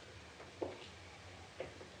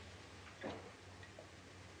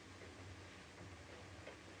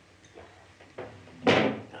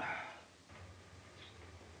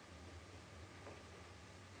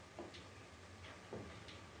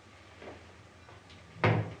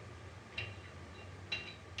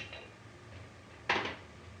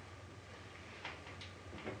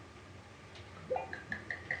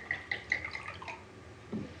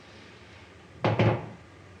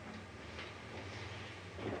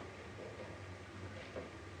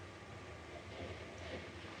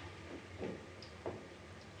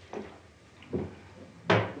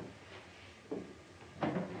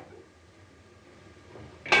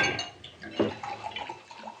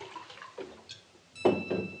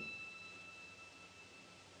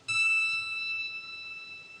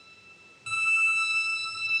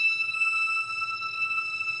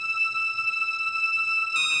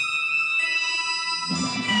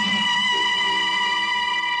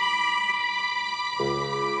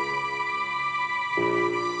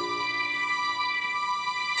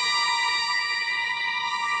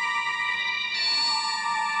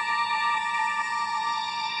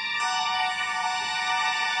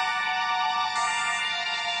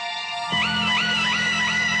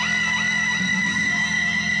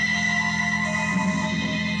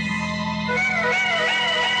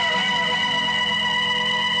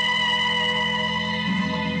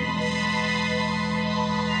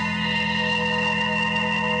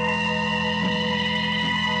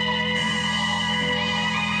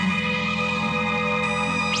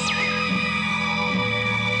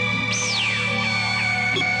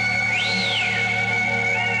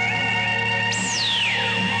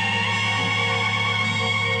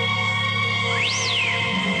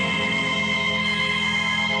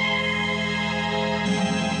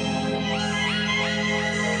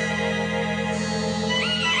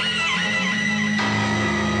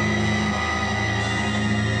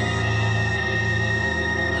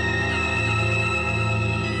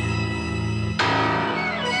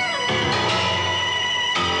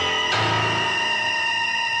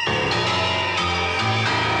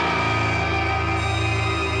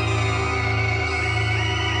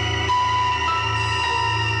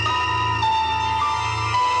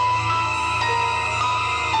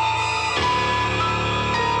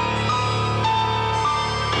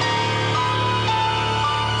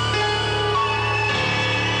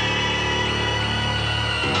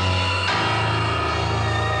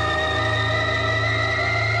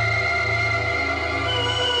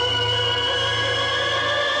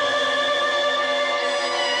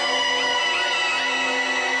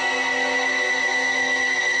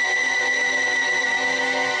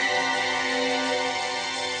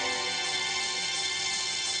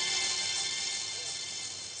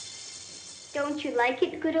 Don't you like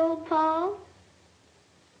it, good old Paul?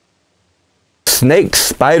 Snakes,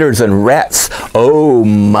 spiders, and rats. Oh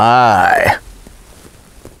my.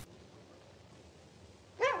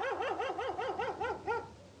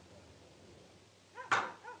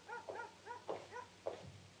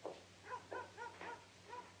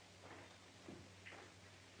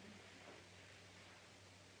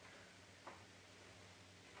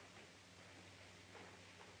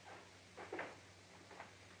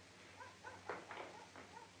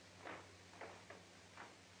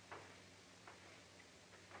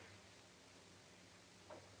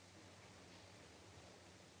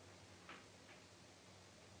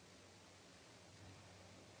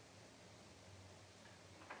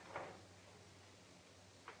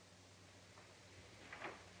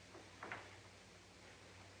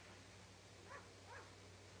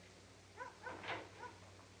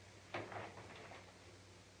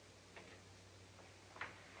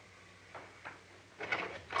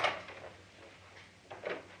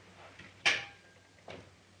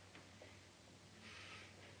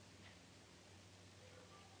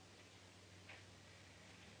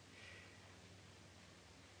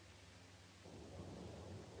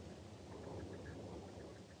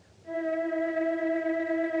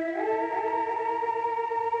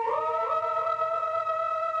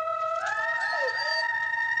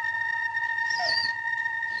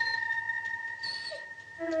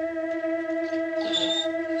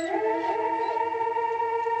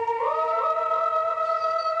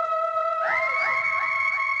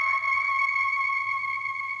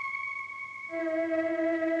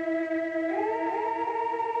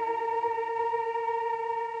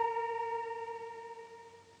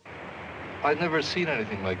 I've never seen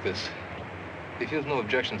anything like this. If you have no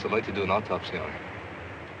objections, I'd like to do an autopsy on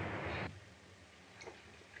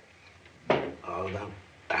her. Oh, the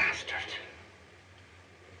bastard.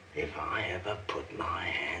 If I ever put my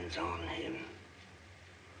hands on him.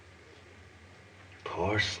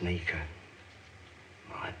 Poor Sneaker.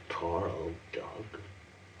 My poor old dog.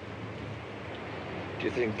 Do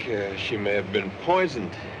you think she may have been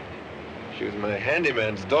poisoned? She was my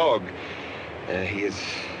handyman's dog. He is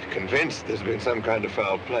convinced there's been some kind of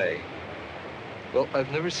foul play. Well,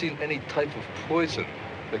 I've never seen any type of poison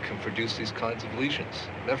that can produce these kinds of lesions.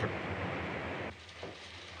 Never.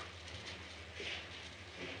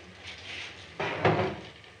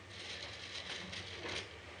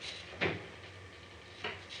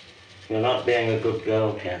 You're not being a good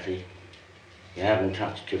girl, Cathy. You haven't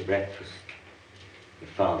touched your breakfast. Your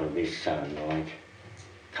father will be so annoyed.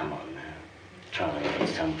 Come on now. Try and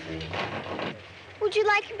eat something. Would you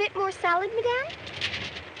like a bit more salad, Madame?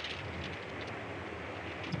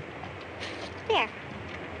 There.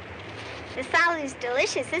 The salad is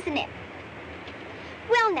delicious, isn't it?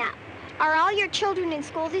 Well now, are all your children in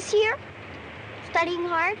school this year? Studying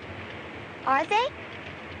hard? Are they?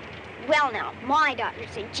 Well now, my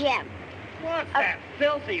daughter's a gem. What's that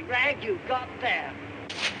filthy rag you got there?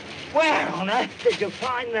 Where on earth did you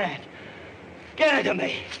find that? Give it to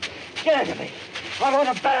me. Give it to me. I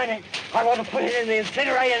want to burn it. I want to put it in the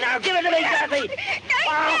incinerator now. Give it to me, Cathy.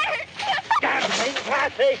 Oh, give it to me,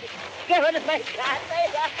 Cathy. Give it to me,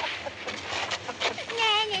 Cathy.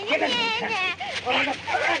 Give it to me, Cathy. I want to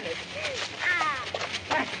burn it.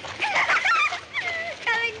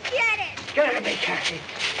 Come and get it. Give it to me, Cathy.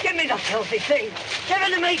 Give me the filthy thing. Give it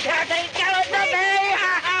to me, Cathy. Give it to me.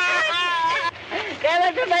 Give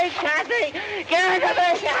it to me, Cathy. Give it to me, Cathy. Give it to me,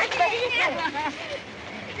 Cathy.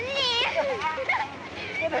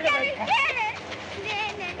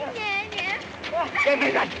 Give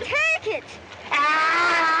me that. Take it.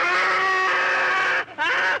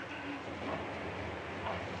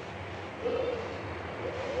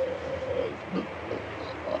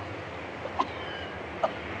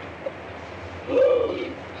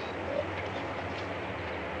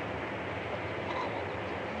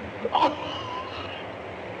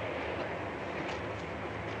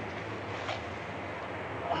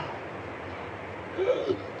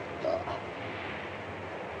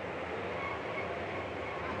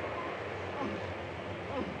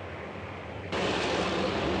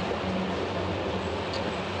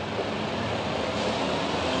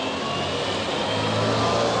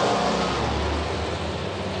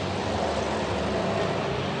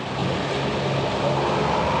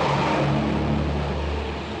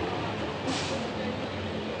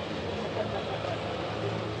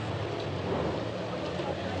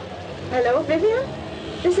 Hello, Vivian?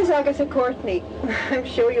 This is Agatha Courtney. I'm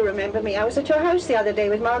sure you remember me. I was at your house the other day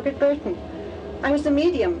with Margaret Burton. I was the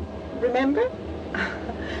medium, remember?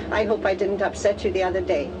 I hope I didn't upset you the other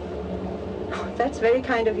day. Oh, that's very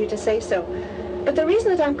kind of you to say so. But the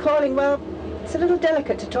reason that I'm calling, well, It's a little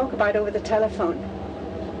delicate to talk about over the telephone.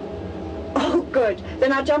 Oh, good.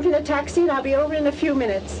 Then I'll jump in a taxi and I'll be over in a few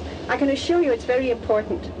minutes. I can assure you it's very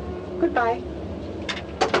important. Goodbye.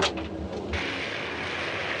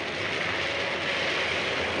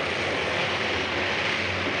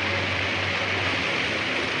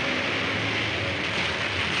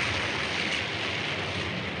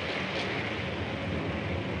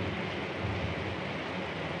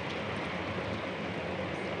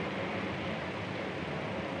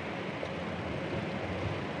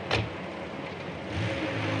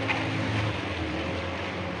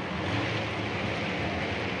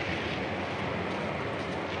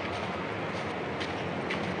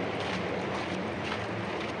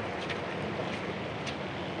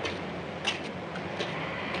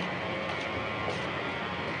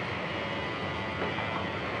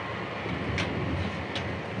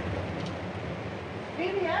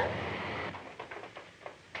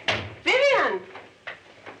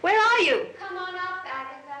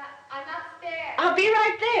 I'll be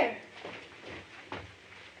right there.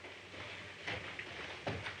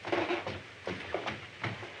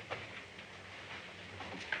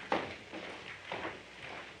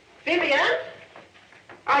 Vivian?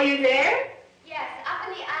 Are you there? Yes, up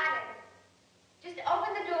in the attic. Just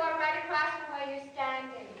open the door right across from where you're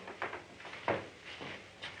standing.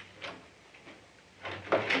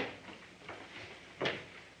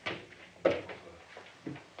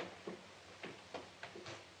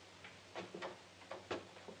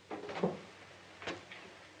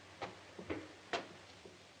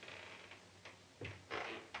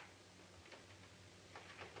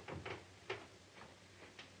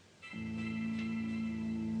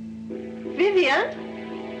 Vivian?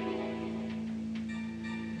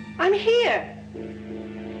 I'm here.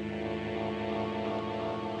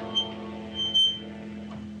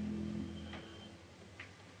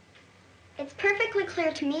 It's perfectly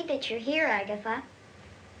clear to me that you're here, Agatha.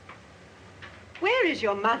 Where is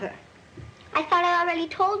your mother? I thought I already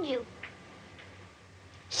told you.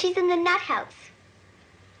 She's in the nut house.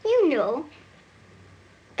 You know.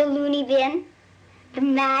 The loony bin. The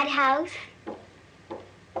madhouse.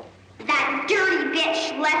 That dirty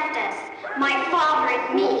bitch left us. My father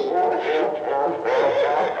and me.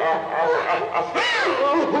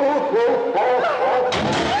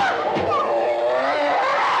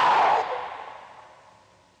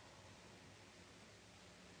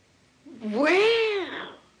 Well,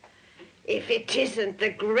 if it isn't the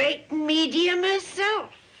great medium herself.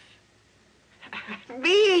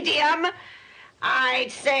 Medium?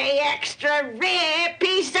 I'd say extra rare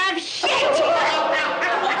piece of shit!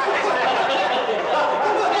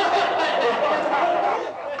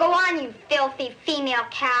 Go on, you filthy female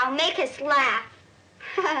cow. Make us laugh.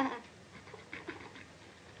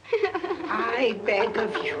 I beg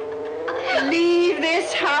of you, leave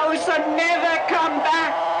this house and never come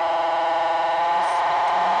back.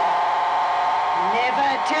 Never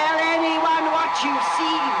tell anyone what you've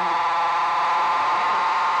seen.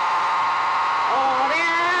 Or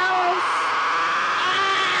else...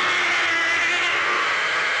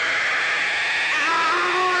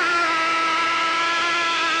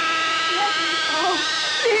 Oh,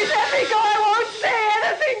 please let me go. I won't say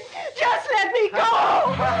anything. Just let me go.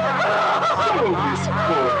 So this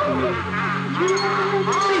poor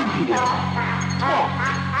Talk.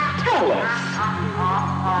 Tell us.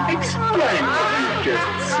 Explain what you've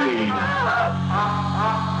just seen.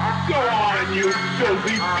 Go on, you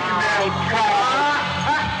filthy female cow.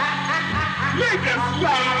 Make us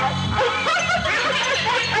laugh.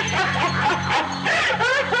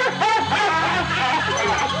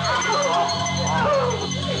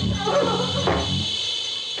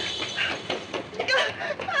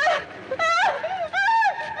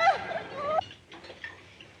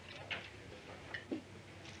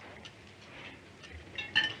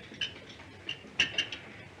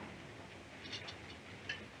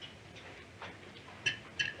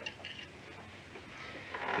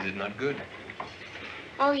 Is it not good?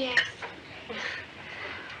 Oh, yes.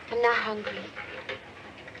 I'm not hungry.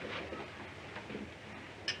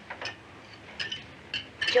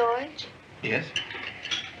 George, Yes?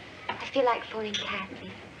 I feel like phoning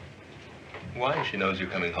Cathy. Why? She knows you're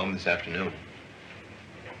coming home this afternoon.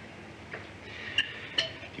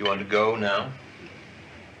 You want to go now?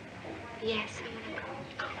 Yes, I want to go.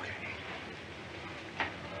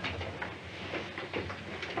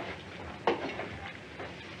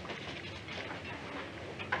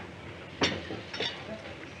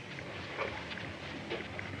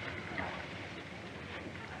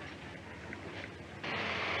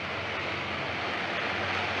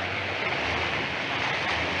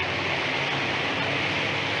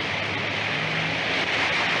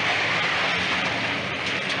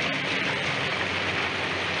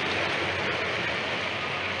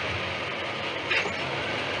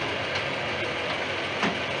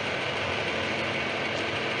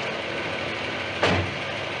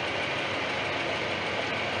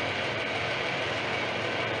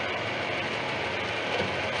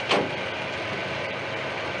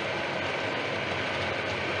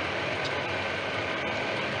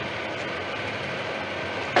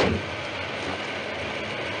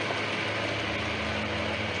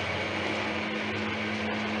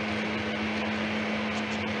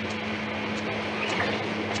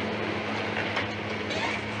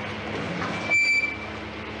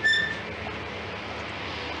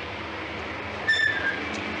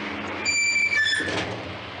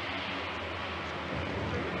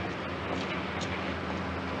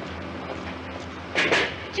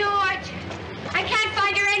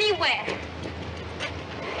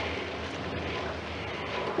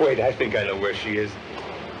 Wait, I think I know where she is.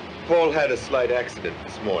 Paul had a slight accident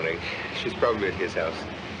this morning. She's probably at his house.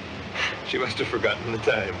 She must have forgotten the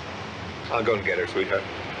time. I'll go and get her, sweetheart.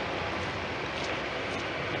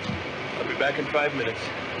 I'll be back in 5 minutes.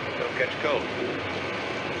 Don't catch cold.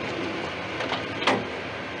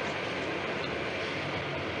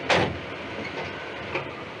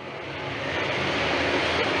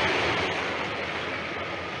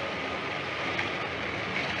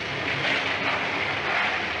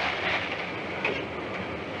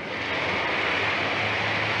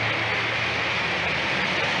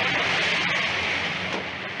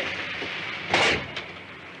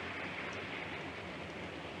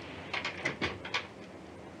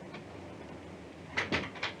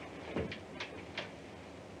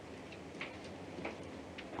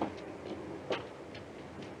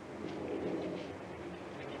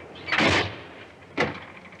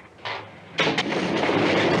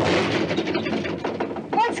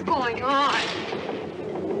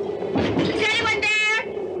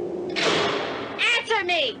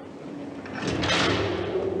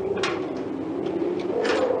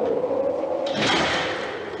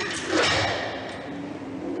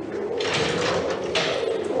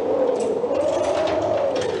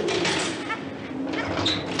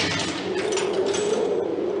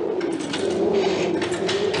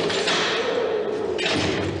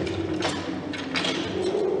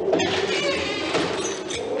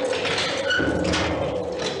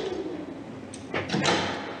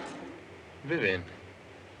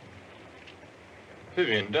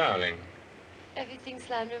 Vivian, darling. Everything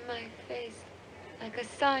slammed in my face, like a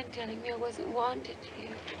sign telling me I wasn't wanted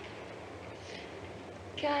here.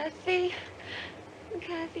 Cathy,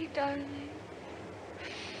 darling.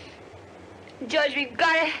 George, we've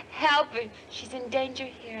got to help her. She's in danger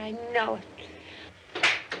here, I know it.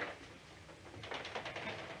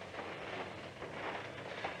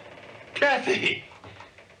 Cathy!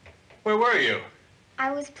 Where were you?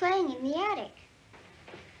 I was playing in the attic.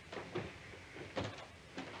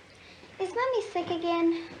 Is Mommy sick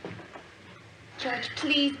again? George,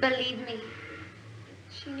 please believe me.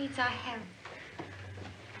 She needs our help.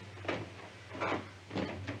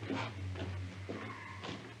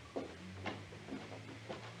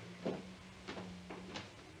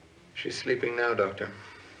 She's sleeping now, Doctor.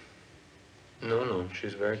 No,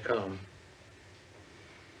 she's very calm.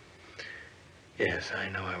 Yes, I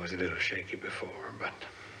know I was a little shaky before, but...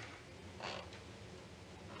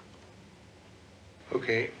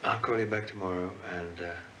 Okay, I'll call you back tomorrow and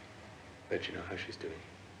let you know how she's doing.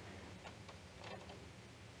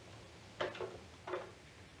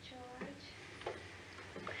 George?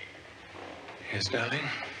 Yes, darling?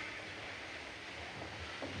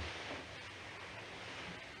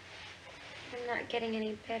 I'm not getting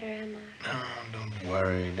any better, am I? No, don't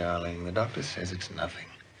worry, darling. The doctor says it's nothing.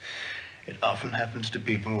 It often happens to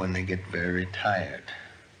people when they get very tired.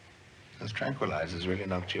 Those tranquilizers really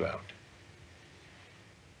knocked you out.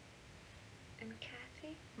 And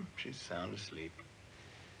Cathy? She's sound asleep.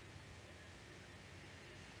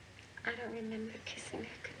 I don't remember kissing her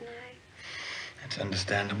goodnight. That's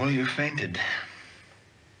understandable. You fainted.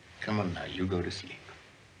 Come on now, you go to sleep.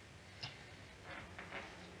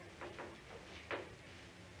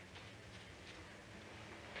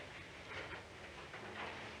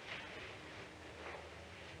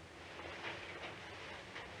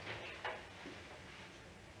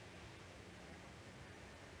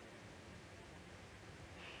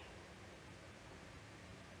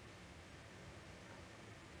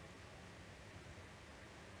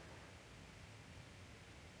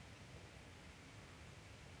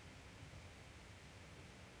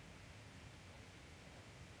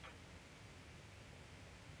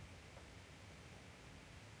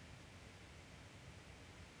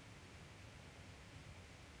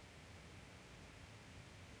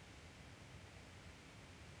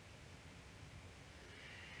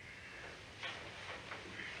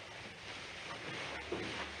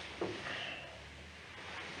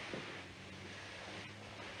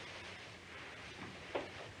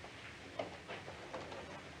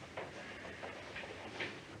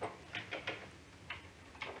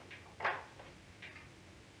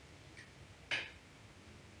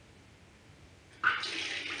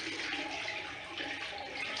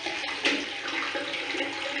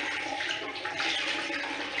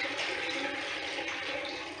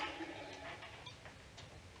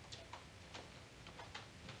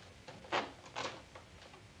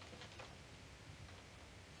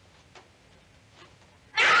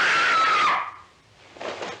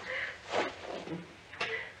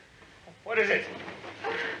 What is it?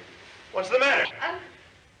 What's the matter?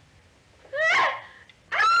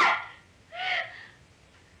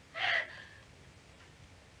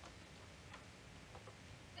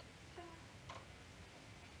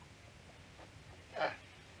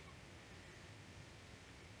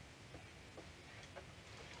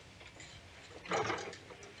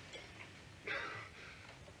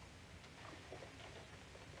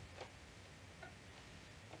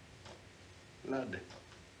 blood.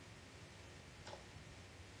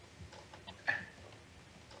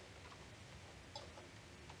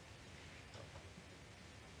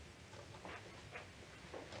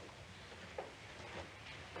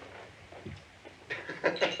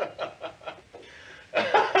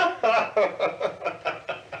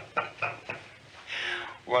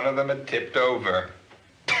 One of them had tipped over.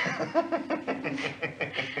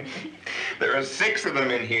 There are 6 of them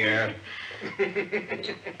in here.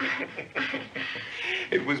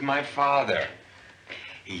 It was my father.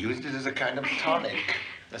 He used it as a kind of tonic,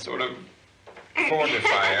 a sort of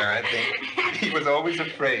fortifier, I think. He was always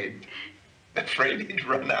afraid he'd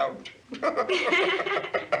run out.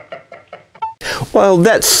 Well,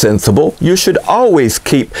 that's sensible. You should always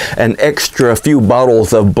keep an extra few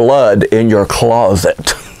bottles of blood in your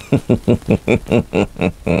closet.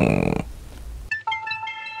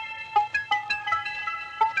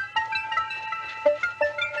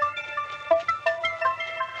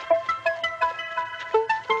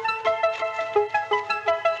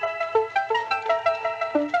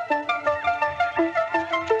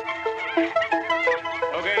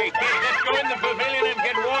 Okay, kids, let's go in the pavilion and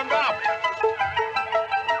get warmed up.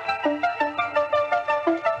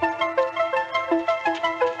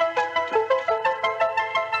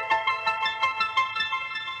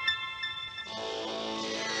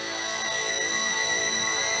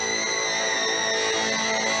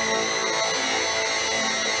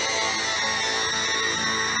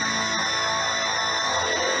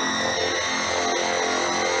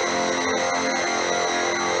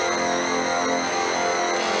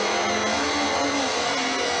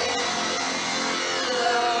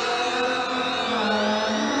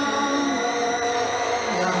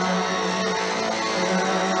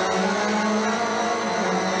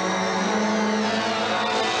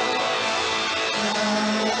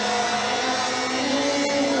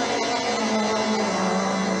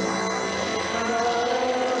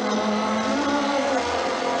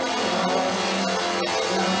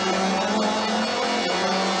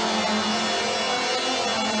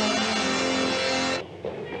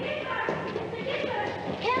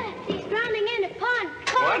 He's drowning in a pond.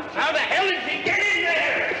 What? How the hell did he get in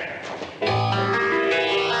there?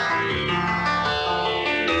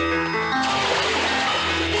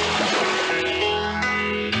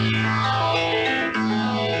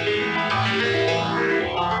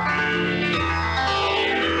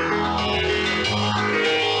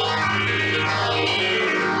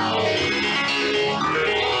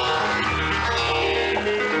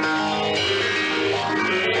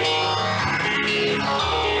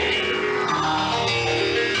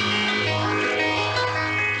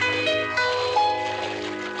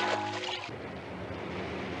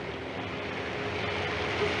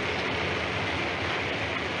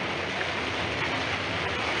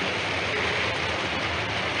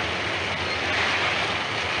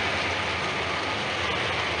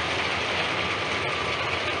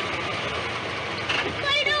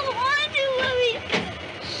 I don't want to, Mommy.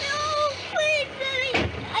 No, please, Mommy.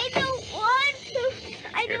 I don't want to.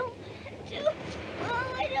 I don't want to.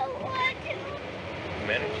 Oh, I don't want to.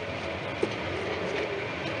 Manage.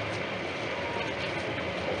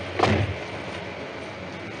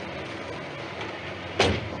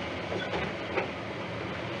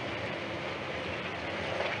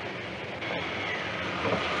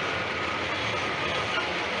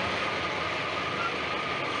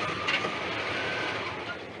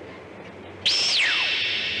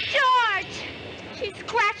 George! She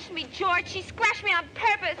scratched me, George. She scratched me on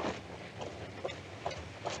purpose.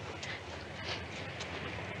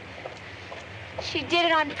 She did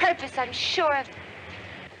it on purpose, I'm sure of it.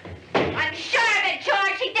 I'm sure of it,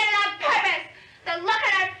 George. She did it on purpose. The look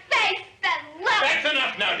on her face, the look. That's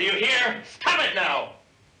enough now, do you hear? Stop it now.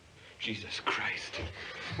 Jesus Christ.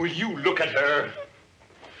 Will you look at her?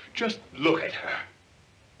 Just look at her.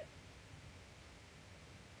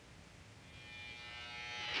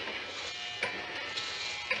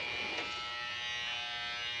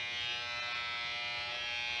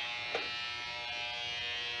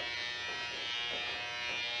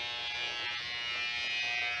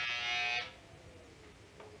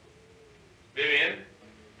 Vivian?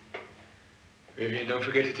 Vivian, don't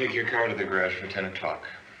forget to take your car to the garage for 10 o'clock.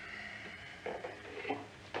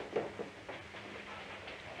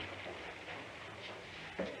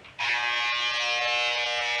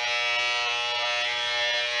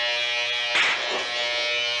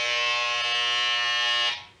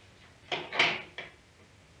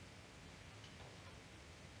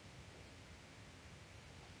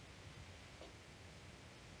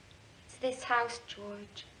 It's this house,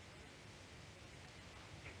 George.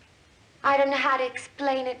 I don't know how to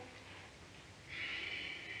explain it.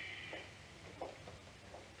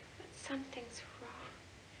 Something's wrong.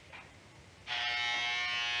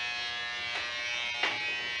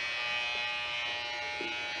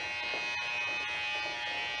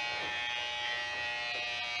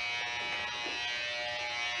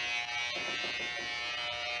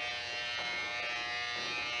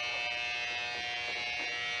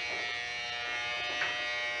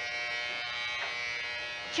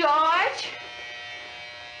 George?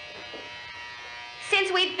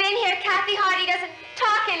 Since we've been here, Cathy Hardy doesn't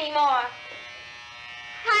talk anymore.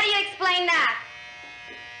 How do you explain that?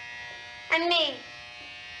 And me?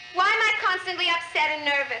 Why am I constantly upset and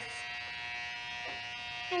nervous?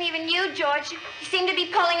 And even you, George, you seem to be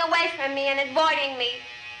pulling away from me and avoiding me.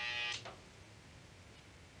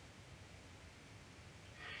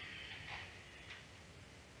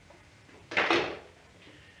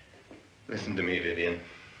 Listen to me, Vivian.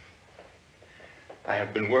 I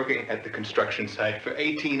have been working at the construction site for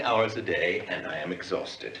 18 hours a day, and I am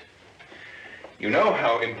exhausted. You know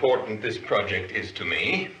how important this project is to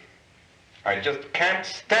me. I just can't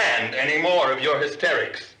stand any more of your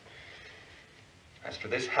hysterics. As for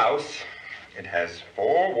this house, it has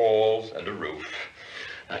 4 walls and a roof,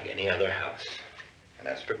 like any other house. And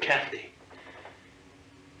as for Cathy,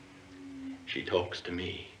 she talks to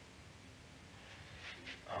me.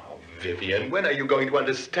 Oh, Vivian, when are you going to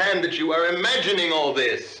understand that you are imagining all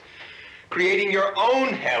this? Creating your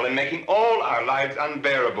own hell and making all our lives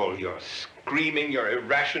unbearable. You're screaming your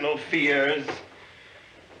irrational fears.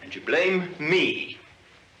 And you blame me.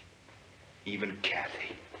 Even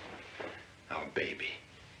Cathy, our baby.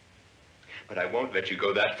 But I won't let you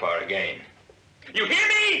go that far again. You hear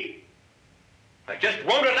me? I just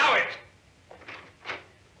won't allow it.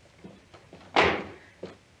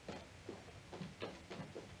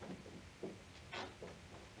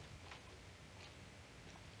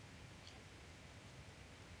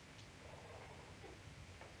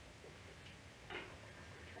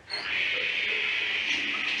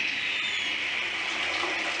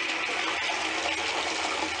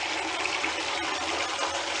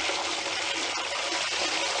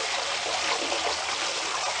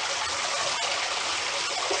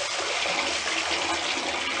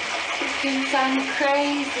 Thinks I'm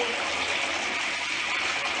crazy.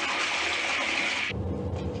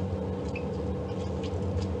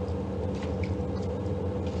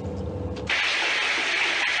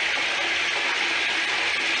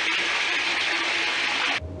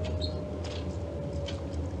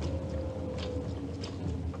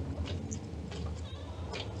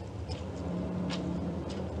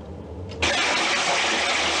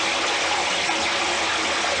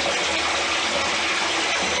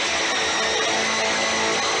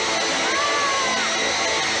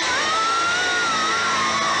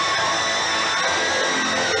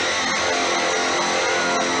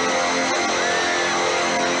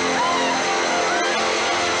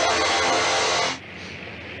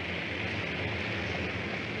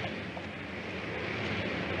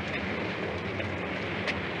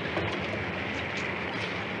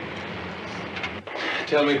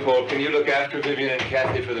 Tell me, Paul, can you look after Vivian and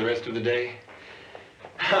Cathy for the rest of the day?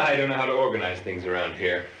 I don't know how to organize things around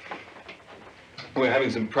here. We're having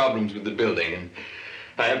some problems with the building, and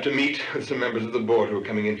I have to meet with some members of the board who are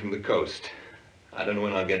coming in from the coast. I don't know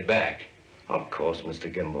when I'll get back. Of course,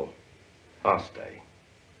 Mr. Gimbel. I'll stay.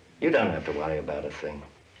 You don't have to worry about a thing.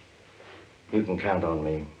 You can count on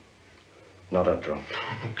me. Not a drop.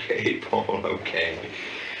 Okay, Paul, okay.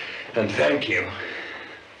 And thank you.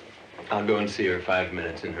 I'll go and see her 5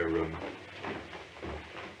 minutes in her room.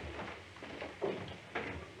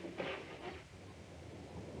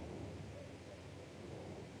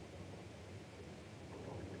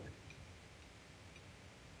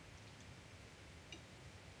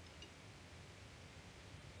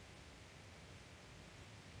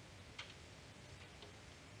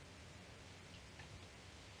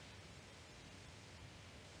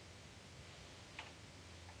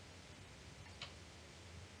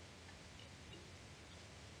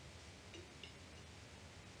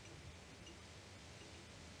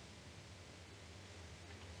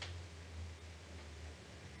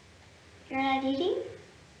 You're not eating?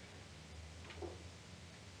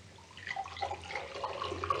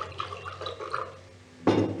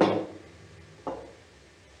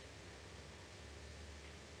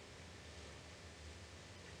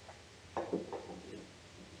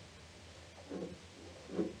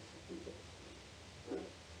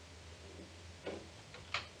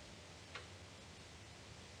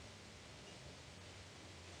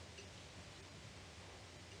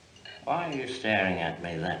 Why are you staring at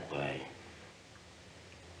me that way?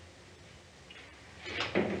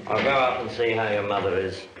 I'll go up and see how your mother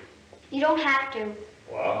is. You don't have to.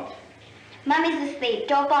 What? Mummy's asleep.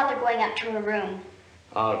 Don't bother going up to her room.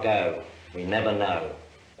 I'll go. We never know.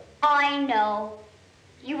 I know.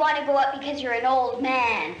 You want to go up because you're an old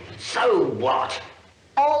man. So what?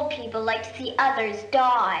 Old people like to see others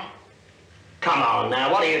die. Come on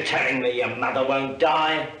now, what are you telling me? Your mother won't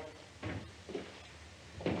die?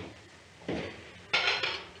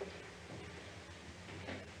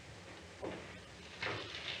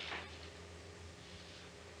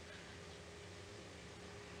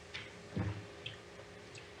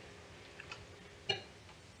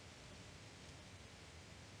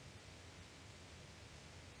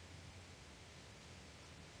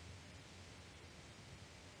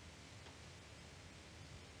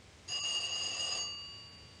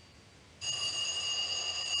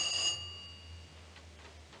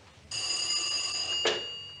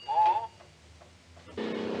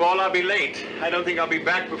 Paul, I'll be late. I don't think I'll be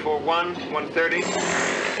back before 1:30.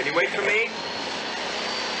 Can you wait for me?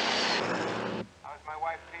 How's my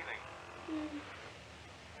wife feeling?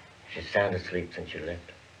 She's sound asleep since you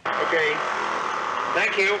left. Okay.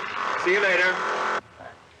 Thank you. See you later.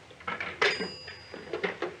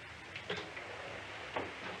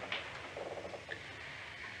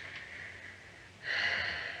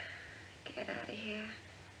 Get out of here.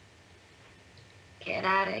 Get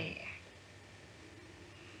out of here.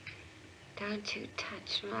 Don't you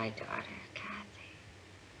touch my daughter, Cathy.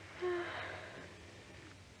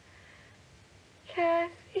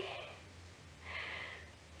 Cathy.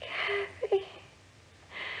 Cathy.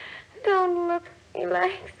 Don't look at me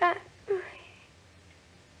like that.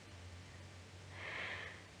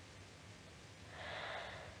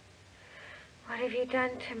 What have you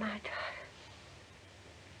done to my daughter?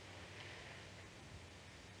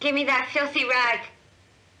 Give me that filthy rag.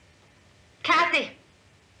 Cathy!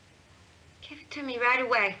 Give it to me right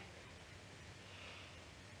away.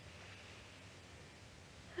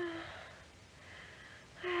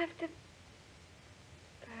 I have to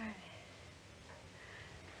burn it.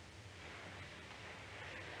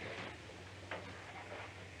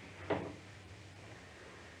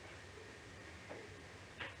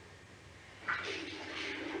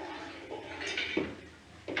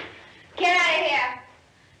 Get out of here.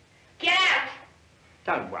 Get out.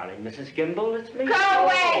 Don't worry, Mrs. Gimble, it's me. Go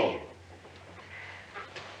away.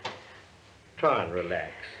 Try and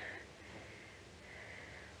relax.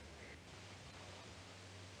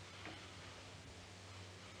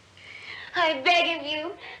 I beg of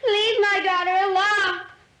you, leave my daughter alone.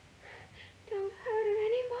 Don't hurt her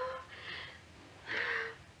anymore.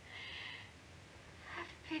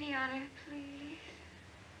 Have pity on her, please.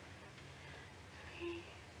 Please.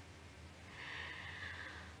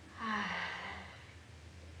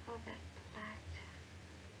 Oh, that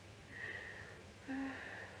blood.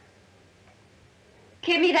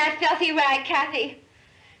 Give me that filthy rag, Cathy.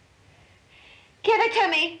 Give it to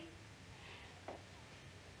me.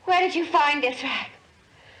 Where did you find this rag?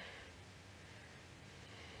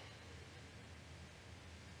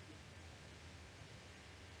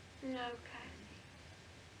 No, Cathy.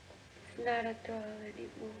 It's not a doll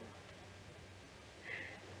anymore.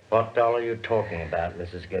 What doll are you talking about,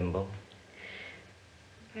 Mrs. Gimble?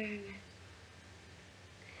 Burn it.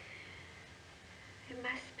 It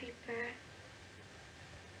must be burned.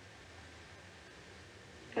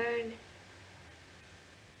 Burn it.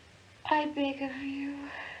 I beg of you.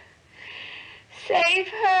 Save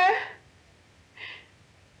her.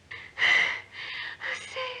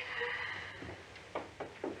 Save her.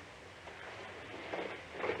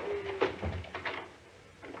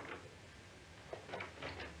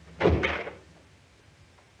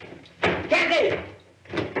 Cathy!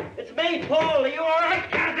 It's me, Paul. Are you all right,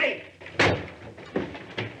 Cathy?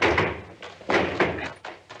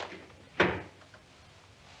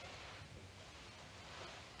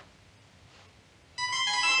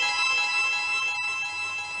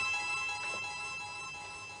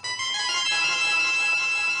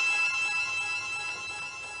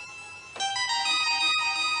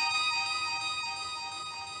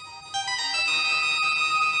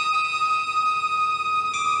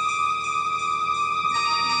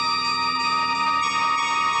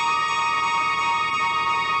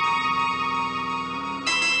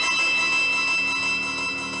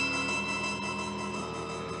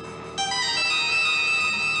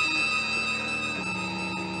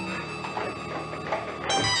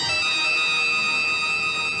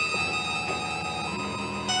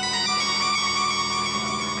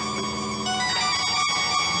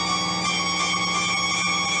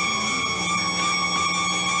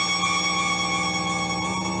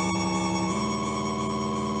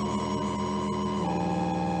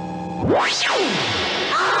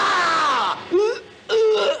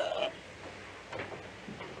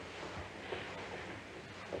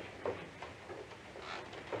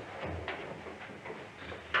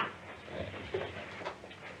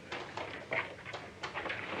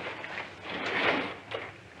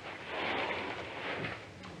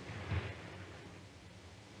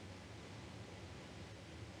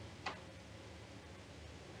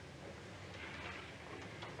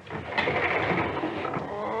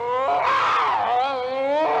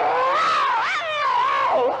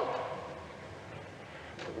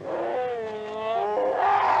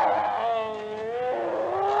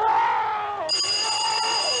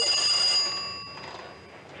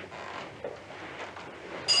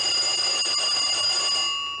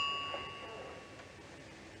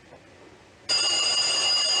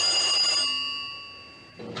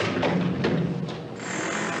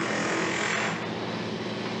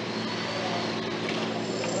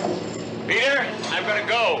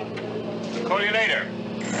 gotta go. I'll call you later.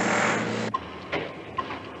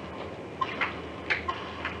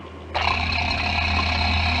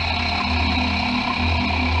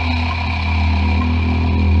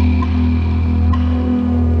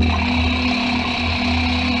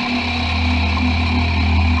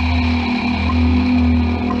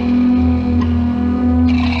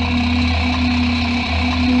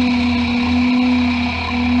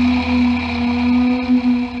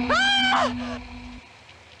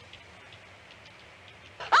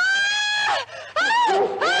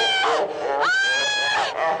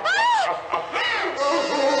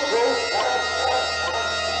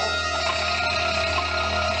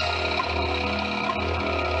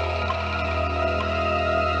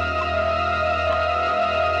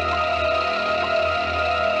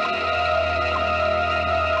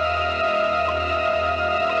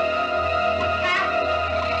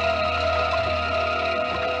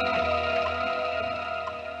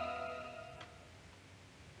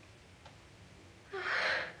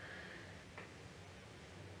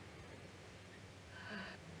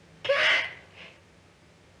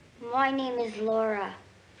 My name is Laura.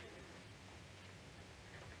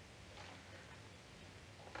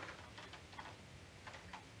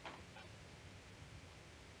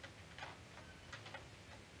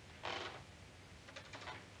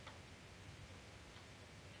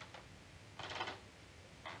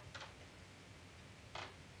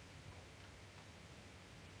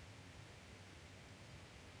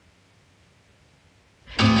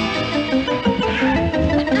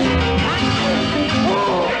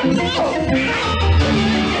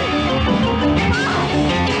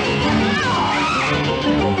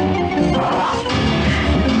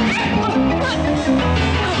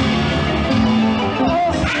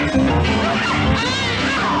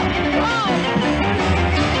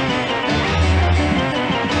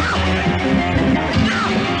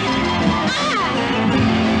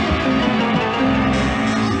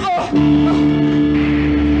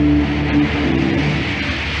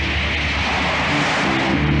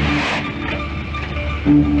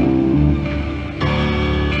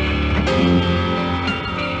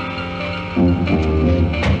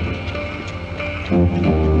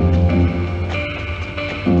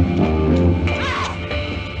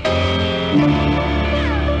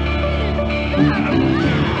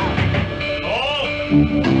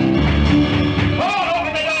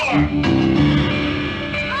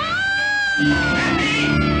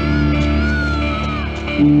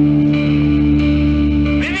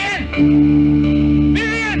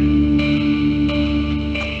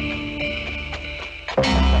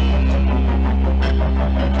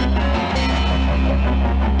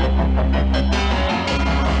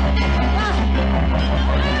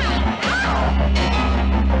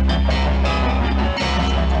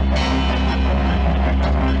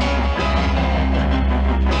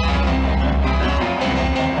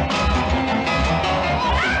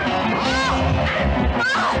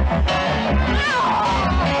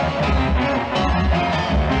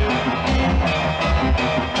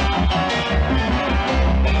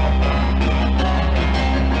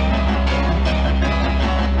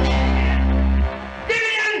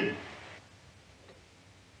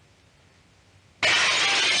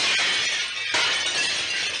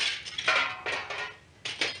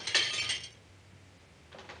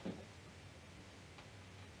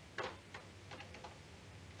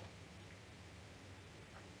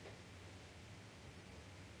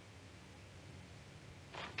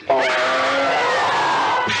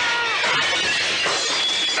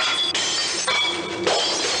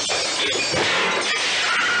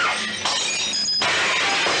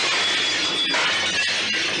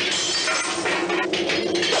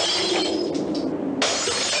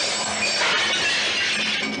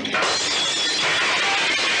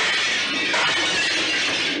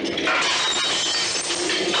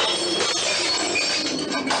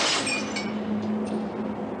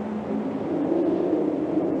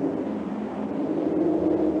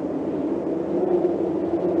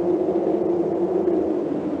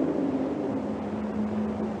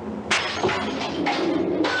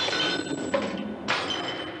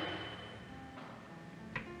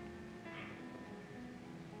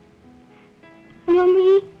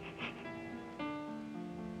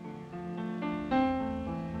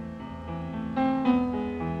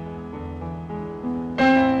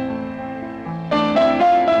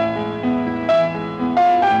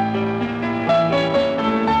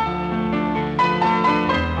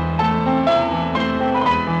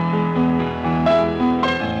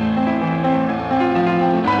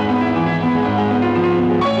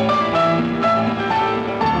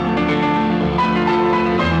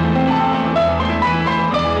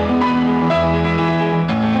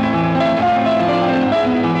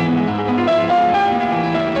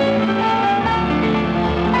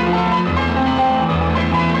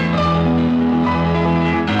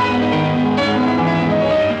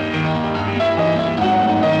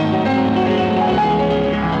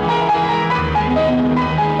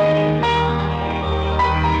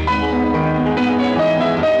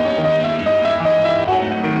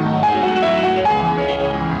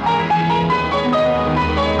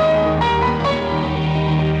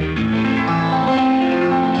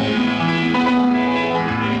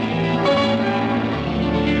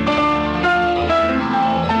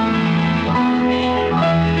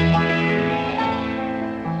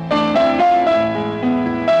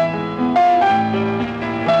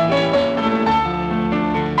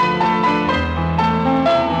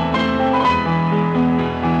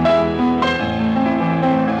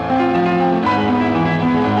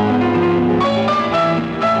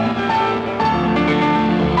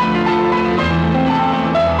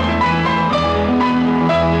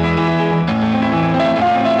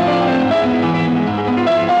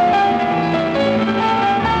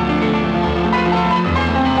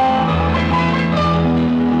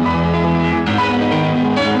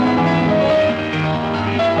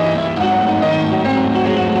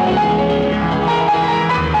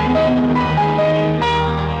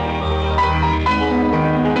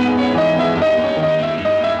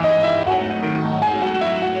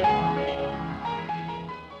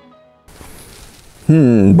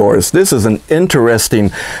 Boris, this is an interesting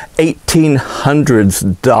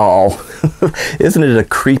 1800s doll. Isn't it a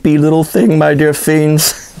creepy little thing, my dear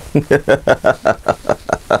fiends?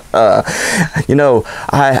 You know,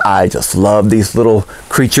 I just love these little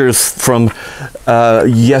creatures from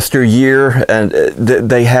yesteryear, and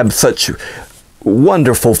they have such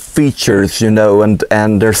wonderful features, you know,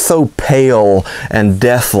 and they're so pale and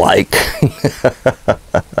death-like.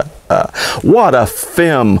 What a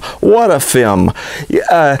film! What a film!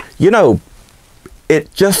 You know,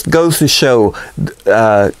 it just goes to show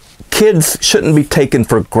kids shouldn't be taken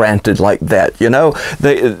for granted like that. You know,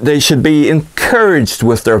 they should be encouraged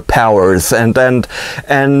with their powers, and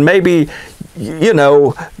maybe, you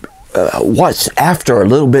know, watch after a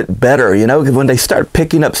little bit better, you know, when they start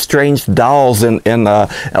picking up strange dolls in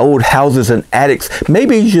old houses and attics.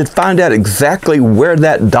 Maybe you should find out exactly where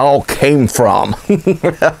that doll came from.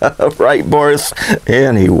 Right, Boris?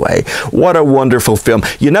 Anyway, what a wonderful film.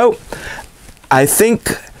 You know, I think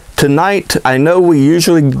tonight, I know we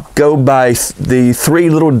usually go by the three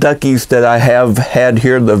little duckies that I have had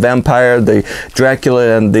here, the vampire, the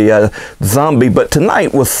Dracula, and the zombie, but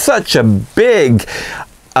tonight was such a big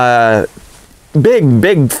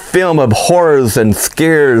film of horrors and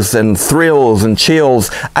scares and thrills and chills.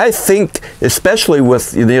 I think, especially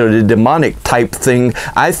with, you know, the demonic type thing,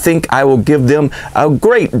 I think I will give them a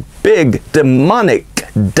great big demonic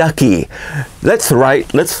ducky. That's right.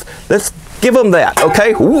 Let's give them that,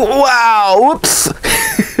 okay? Wow, whoops.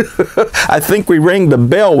 I think we rang the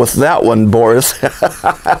bell with that one, Boris.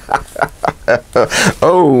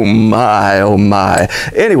 Oh my, oh my.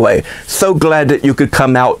 Anyway, so glad that you could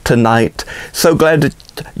come out tonight. So glad that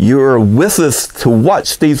you're with us to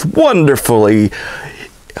watch these wonderfully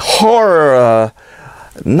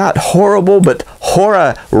not horrible, but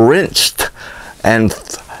horror-wrenched and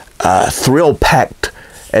thrill-packed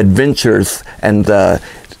adventures and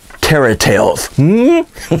terror tales.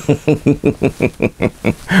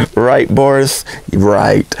 Right, Boris?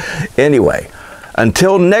 Right. Anyway,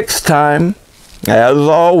 until next time, as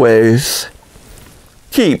always,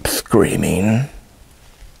 keep screaming.